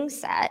 swing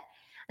set.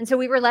 And so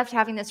we were left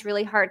having this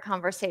really hard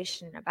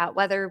conversation about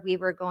whether we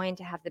were going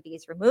to have the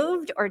bees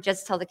removed or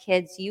just tell the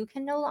kids, you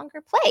can no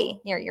longer play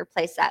near your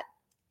play set.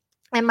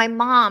 And my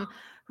mom,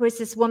 who is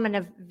this woman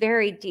of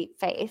very deep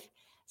faith,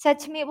 said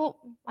to me, well,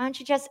 why don't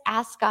you just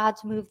ask God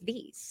to move the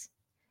bees?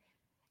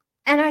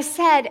 And I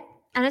said,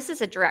 and this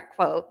is a direct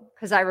quote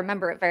because I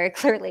remember it very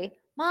clearly,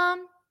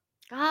 Mom,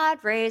 God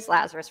raised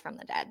Lazarus from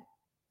the dead.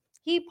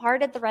 He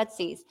parted the Red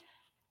Seas,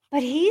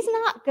 but he's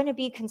not going to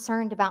be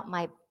concerned about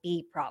my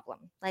bee problem.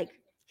 Like,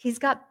 he's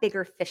got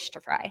bigger fish to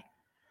fry.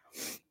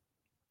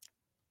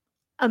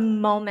 A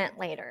moment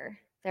later,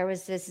 there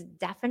was this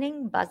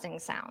deafening buzzing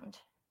sound,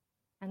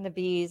 and the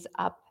bees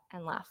up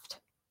and left.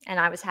 And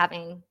I was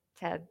having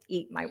to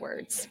eat my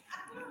words.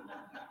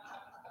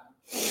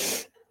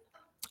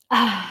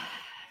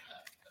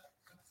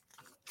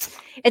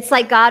 It's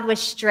like God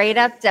was straight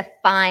up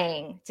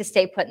defying to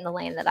stay put in the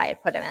lane that I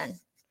had put him in.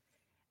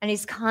 And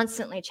he's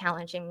constantly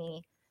challenging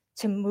me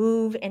to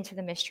move into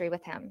the mystery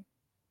with him,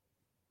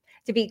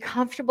 to be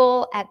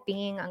comfortable at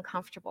being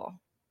uncomfortable,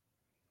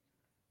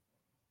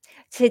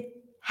 to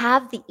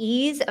have the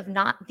unease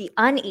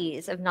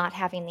of not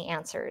having the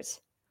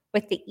answers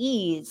with the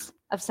ease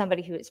of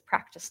somebody who is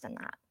practiced in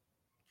that.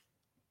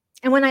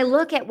 And when I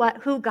look at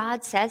who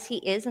God says he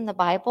is in the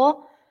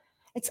Bible,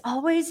 it's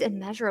always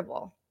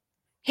immeasurable.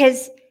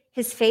 His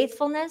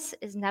faithfulness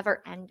is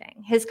never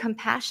ending. His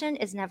compassion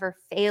is never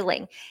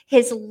failing.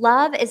 His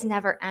love is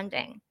never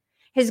ending.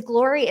 His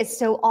glory is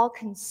so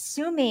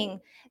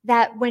all-consuming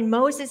that when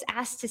Moses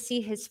asked to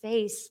see his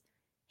face,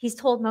 he's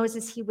told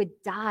Moses he would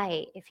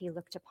die if he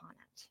looked upon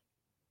it.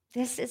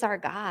 This is our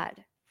God.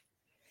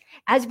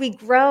 As we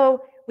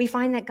grow, we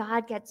find that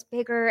God gets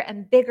bigger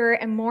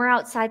and more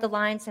outside the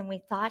lines than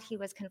we thought he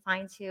was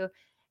confined to.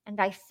 And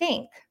I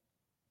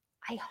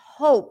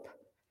hope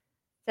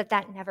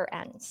that never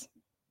ends.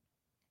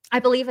 I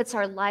believe it's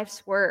our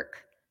life's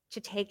work to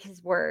take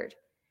his word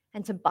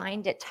and to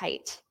bind it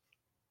tight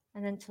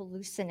and then to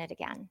loosen it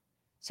again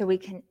so we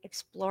can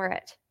explore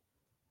it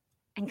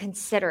and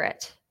consider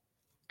it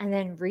and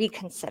then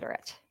reconsider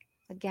it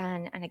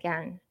again and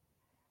again.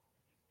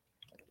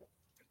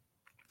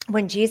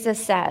 When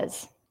Jesus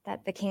says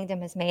that the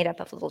kingdom is made up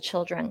of little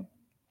children,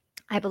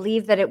 I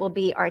believe that it will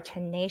be our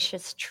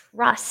tenacious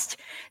trust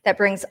that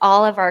brings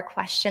all of our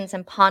questions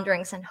and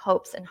ponderings and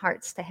hopes and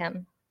hearts to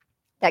him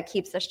that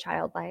keeps us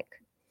childlike.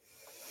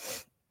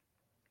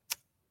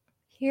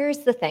 Here's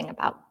the thing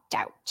about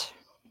doubt.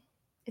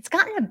 It's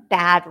gotten a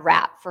bad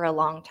rap for a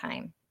long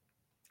time.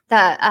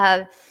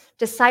 The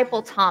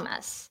disciple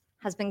Thomas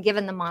has been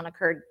given the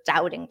moniker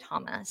Doubting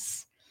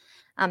Thomas.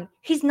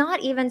 He's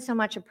not even so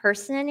much a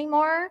person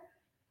anymore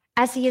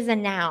as he is a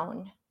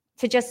noun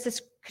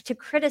to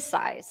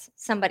criticize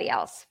somebody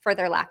else for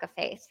their lack of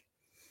faith.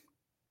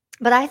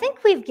 But I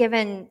think we've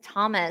given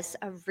Thomas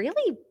a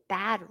really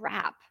bad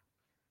rap.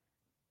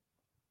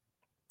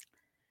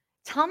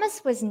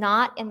 Thomas was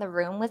not in the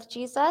room with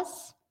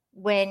Jesus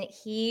when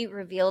he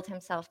revealed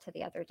himself to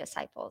the other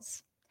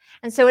disciples.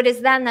 And so it is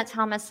then that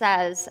Thomas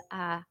says,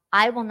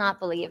 I will not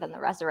believe in the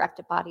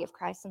resurrected body of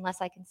Christ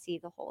unless I can see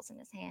the holes in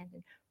his hand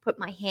and put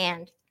my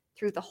hand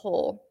through the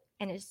hole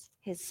in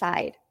his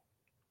side.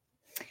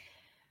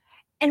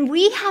 And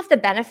we have the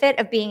benefit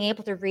of being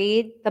able to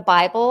read the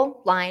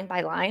Bible line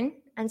by line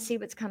and see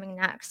what's coming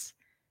next.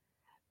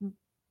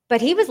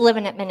 But he was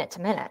living it minute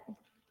to minute.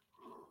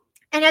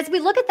 And as we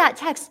look at that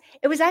text,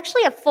 it was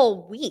actually a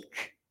full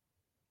week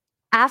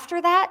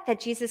after that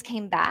Jesus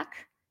came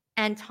back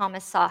and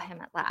Thomas saw him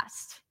at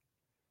last.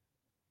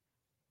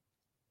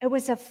 It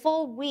was a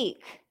full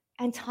week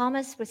and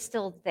Thomas was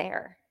still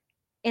there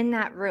in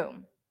that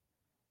room,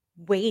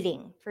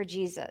 waiting for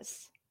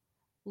Jesus,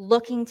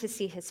 looking to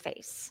see his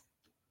face.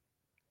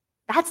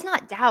 That's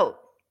not doubt.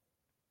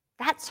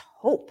 That's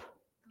hope.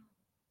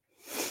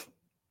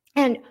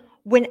 And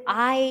when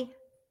I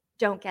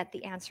don't get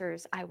the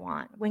answers I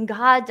want, when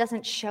God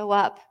doesn't show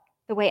up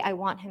the way I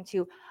want him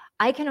to,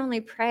 I can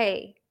only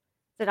pray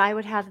that I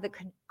would have the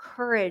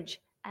courage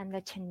and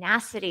the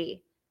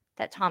tenacity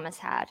that Thomas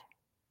had,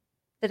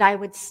 that I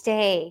would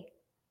stay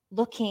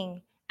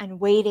looking and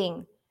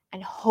waiting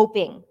and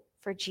hoping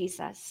for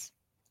Jesus.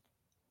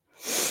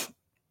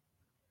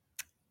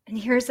 And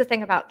here's the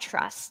thing about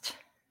trust.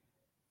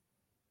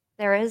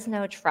 There is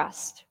no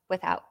trust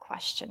without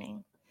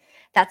questioning.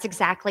 That's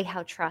exactly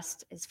how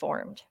trust is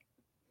formed.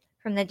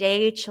 From the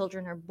day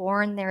children are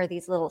born, there are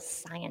these little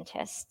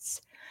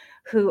scientists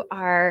who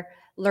are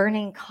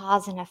learning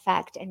cause and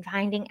effect and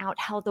finding out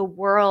how the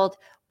world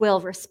will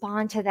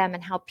respond to them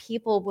and how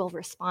people will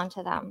respond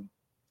to them.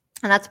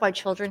 And that's why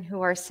children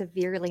who are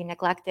severely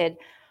neglected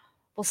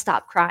will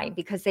stop crying,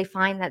 because they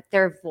find that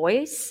their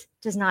voice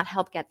does not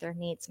help get their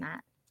needs met.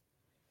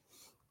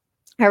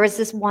 There was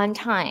this one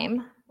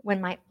time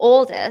when my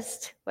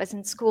oldest was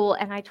in school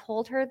and I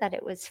told her that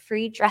it was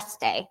free dress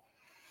day.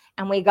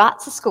 And we got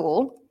to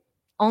school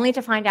only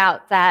to find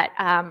out that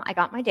I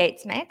got my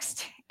dates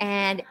mixed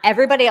and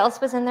everybody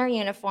else was in their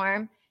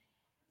uniform.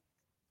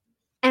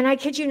 And I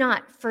kid you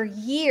not, for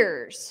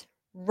years,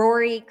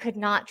 Rory could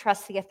not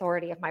trust the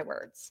authority of my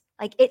words.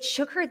 Like, it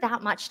shook her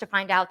that much to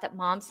find out that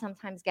moms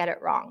sometimes get it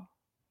wrong.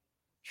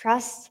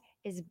 Trust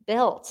is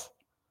built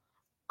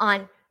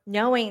on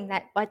knowing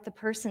that what the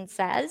person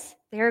says,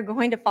 they're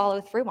going to follow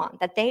through on,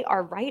 that they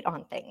are right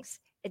on things.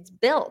 It's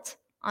built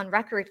on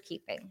record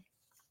keeping.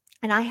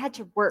 And I had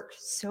to work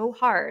so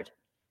hard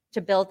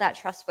to build that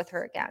trust with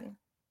her again.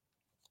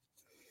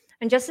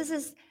 And just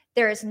as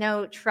there is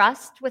no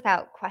trust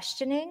without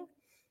questioning,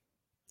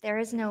 there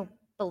is no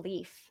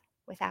belief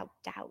without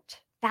doubt.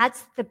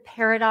 That's the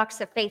paradox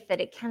of faith, that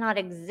it cannot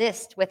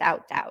exist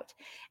without doubt.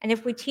 And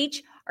if we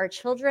teach our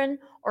children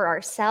or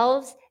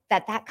ourselves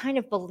that kind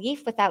of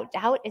belief without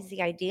doubt is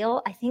the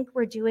ideal, I think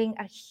we're doing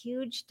a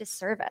huge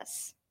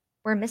disservice.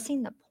 We're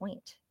missing the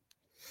point.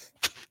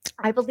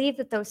 I believe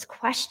that those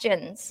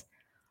questions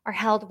are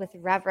held with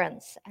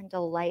reverence and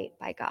delight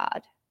by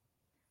God.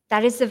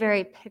 That is the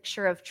very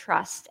picture of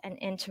trust and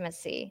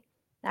intimacy,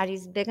 that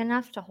he's big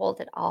enough to hold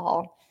it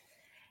all,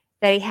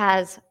 that he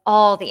has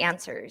all the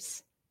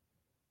answers,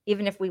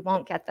 even if we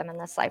won't get them in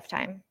this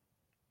lifetime.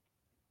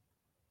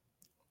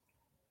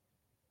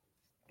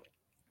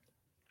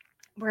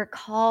 We're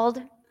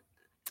called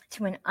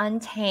to an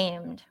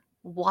untamed,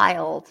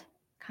 wild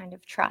kind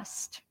of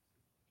trust.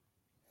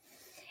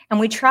 And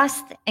we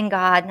trust in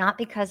God not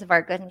because of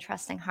our good and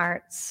trusting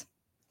hearts.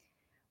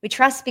 We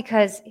trust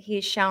because he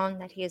has shown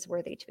that he is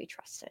worthy to be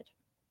trusted.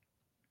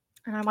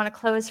 And I want to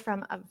close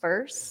from a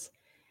verse.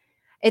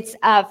 It's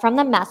from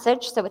the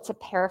Message, so it's a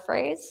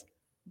paraphrase,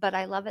 but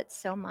I love it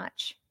so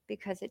much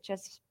because it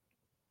just,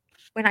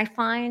 when I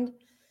find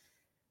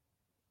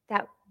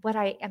that what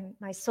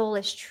my soul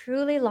is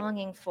truly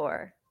longing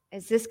for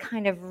is this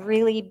kind of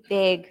really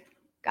big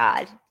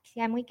God.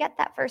 Can we get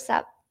that verse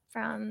up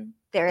from,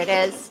 there it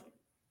is.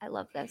 I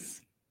love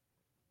this.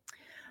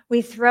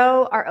 We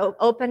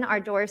open our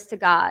doors to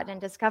God and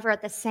discover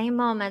at the same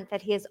moment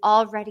that he has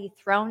already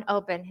thrown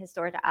open his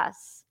door to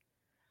us.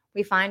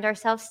 We find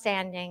ourselves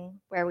standing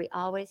where we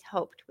always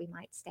hoped we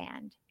might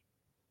stand,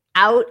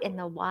 out in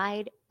the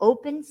wide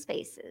open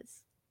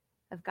spaces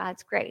of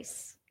God's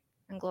grace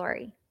and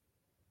glory,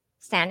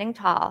 standing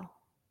tall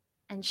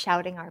and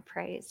shouting our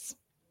praise.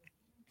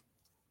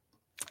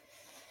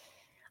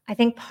 I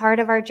think part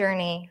of our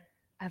journey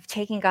of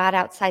taking God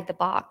outside the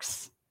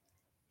box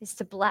is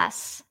to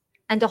bless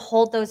and to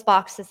hold those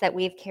boxes that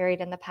we've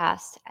carried in the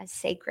past as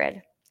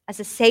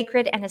a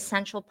sacred and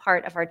essential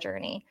part of our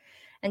journey,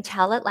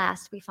 until at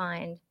last we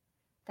find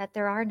that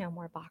there are no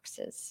more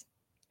boxes.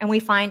 And we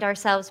find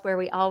ourselves where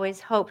we always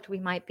hoped we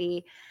might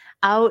be,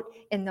 out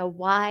in the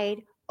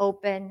wide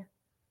open,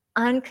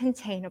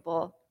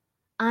 uncontainable,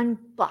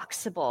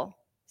 unboxable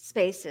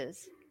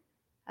spaces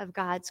of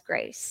God's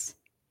grace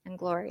and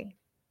glory.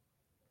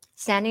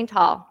 Standing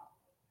tall,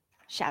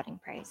 shouting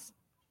praise.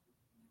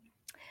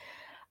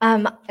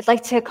 I'd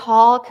like to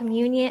call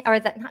communion, or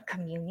not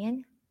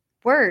communion,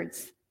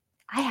 words.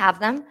 I have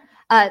them.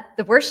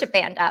 The worship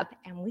band up,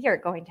 and we are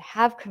going to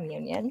have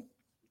communion.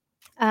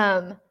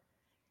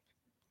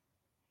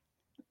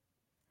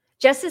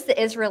 Just as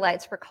the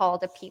Israelites were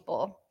called a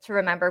people to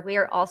remember, we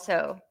are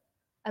also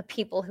a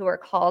people who are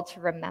called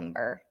to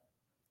remember.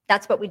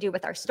 That's what we do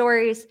with our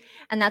stories,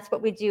 and that's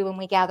what we do when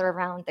we gather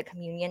around the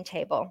communion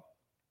table.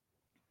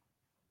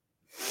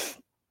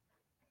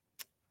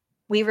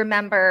 We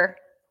remember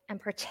and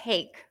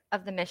partake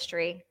of the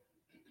mystery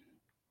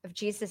of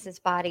Jesus'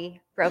 body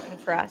broken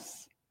for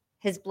us,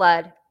 his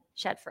blood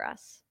shed for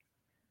us.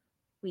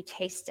 We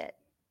taste it,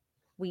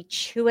 we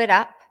chew it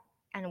up,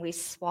 and we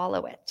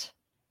swallow it.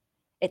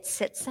 It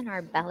sits in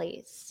our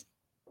bellies.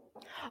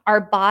 Our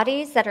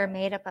bodies that are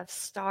made up of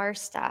star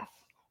stuff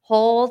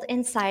hold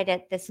inside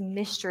it this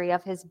mystery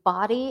of his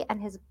body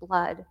and his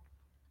blood,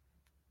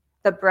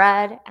 the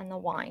bread and the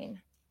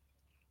wine.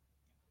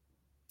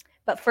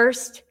 But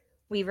first,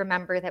 we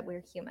remember that we're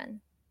human.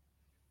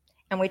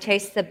 And we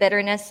taste the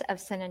bitterness of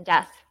sin and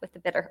death with the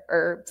bitter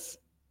herbs.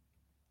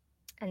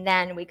 And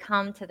then we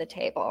come to the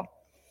table.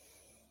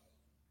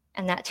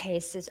 And that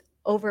taste is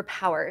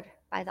overpowered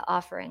by the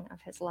offering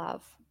of his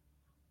love.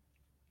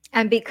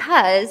 And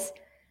because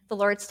the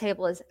Lord's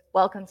table is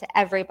welcome to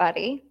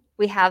everybody,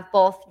 we have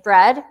both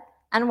bread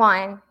and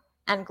wine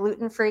and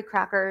gluten-free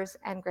crackers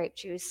and grape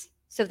juice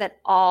so that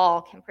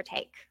all can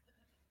partake.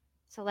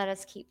 So let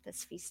us keep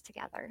this feast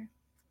together.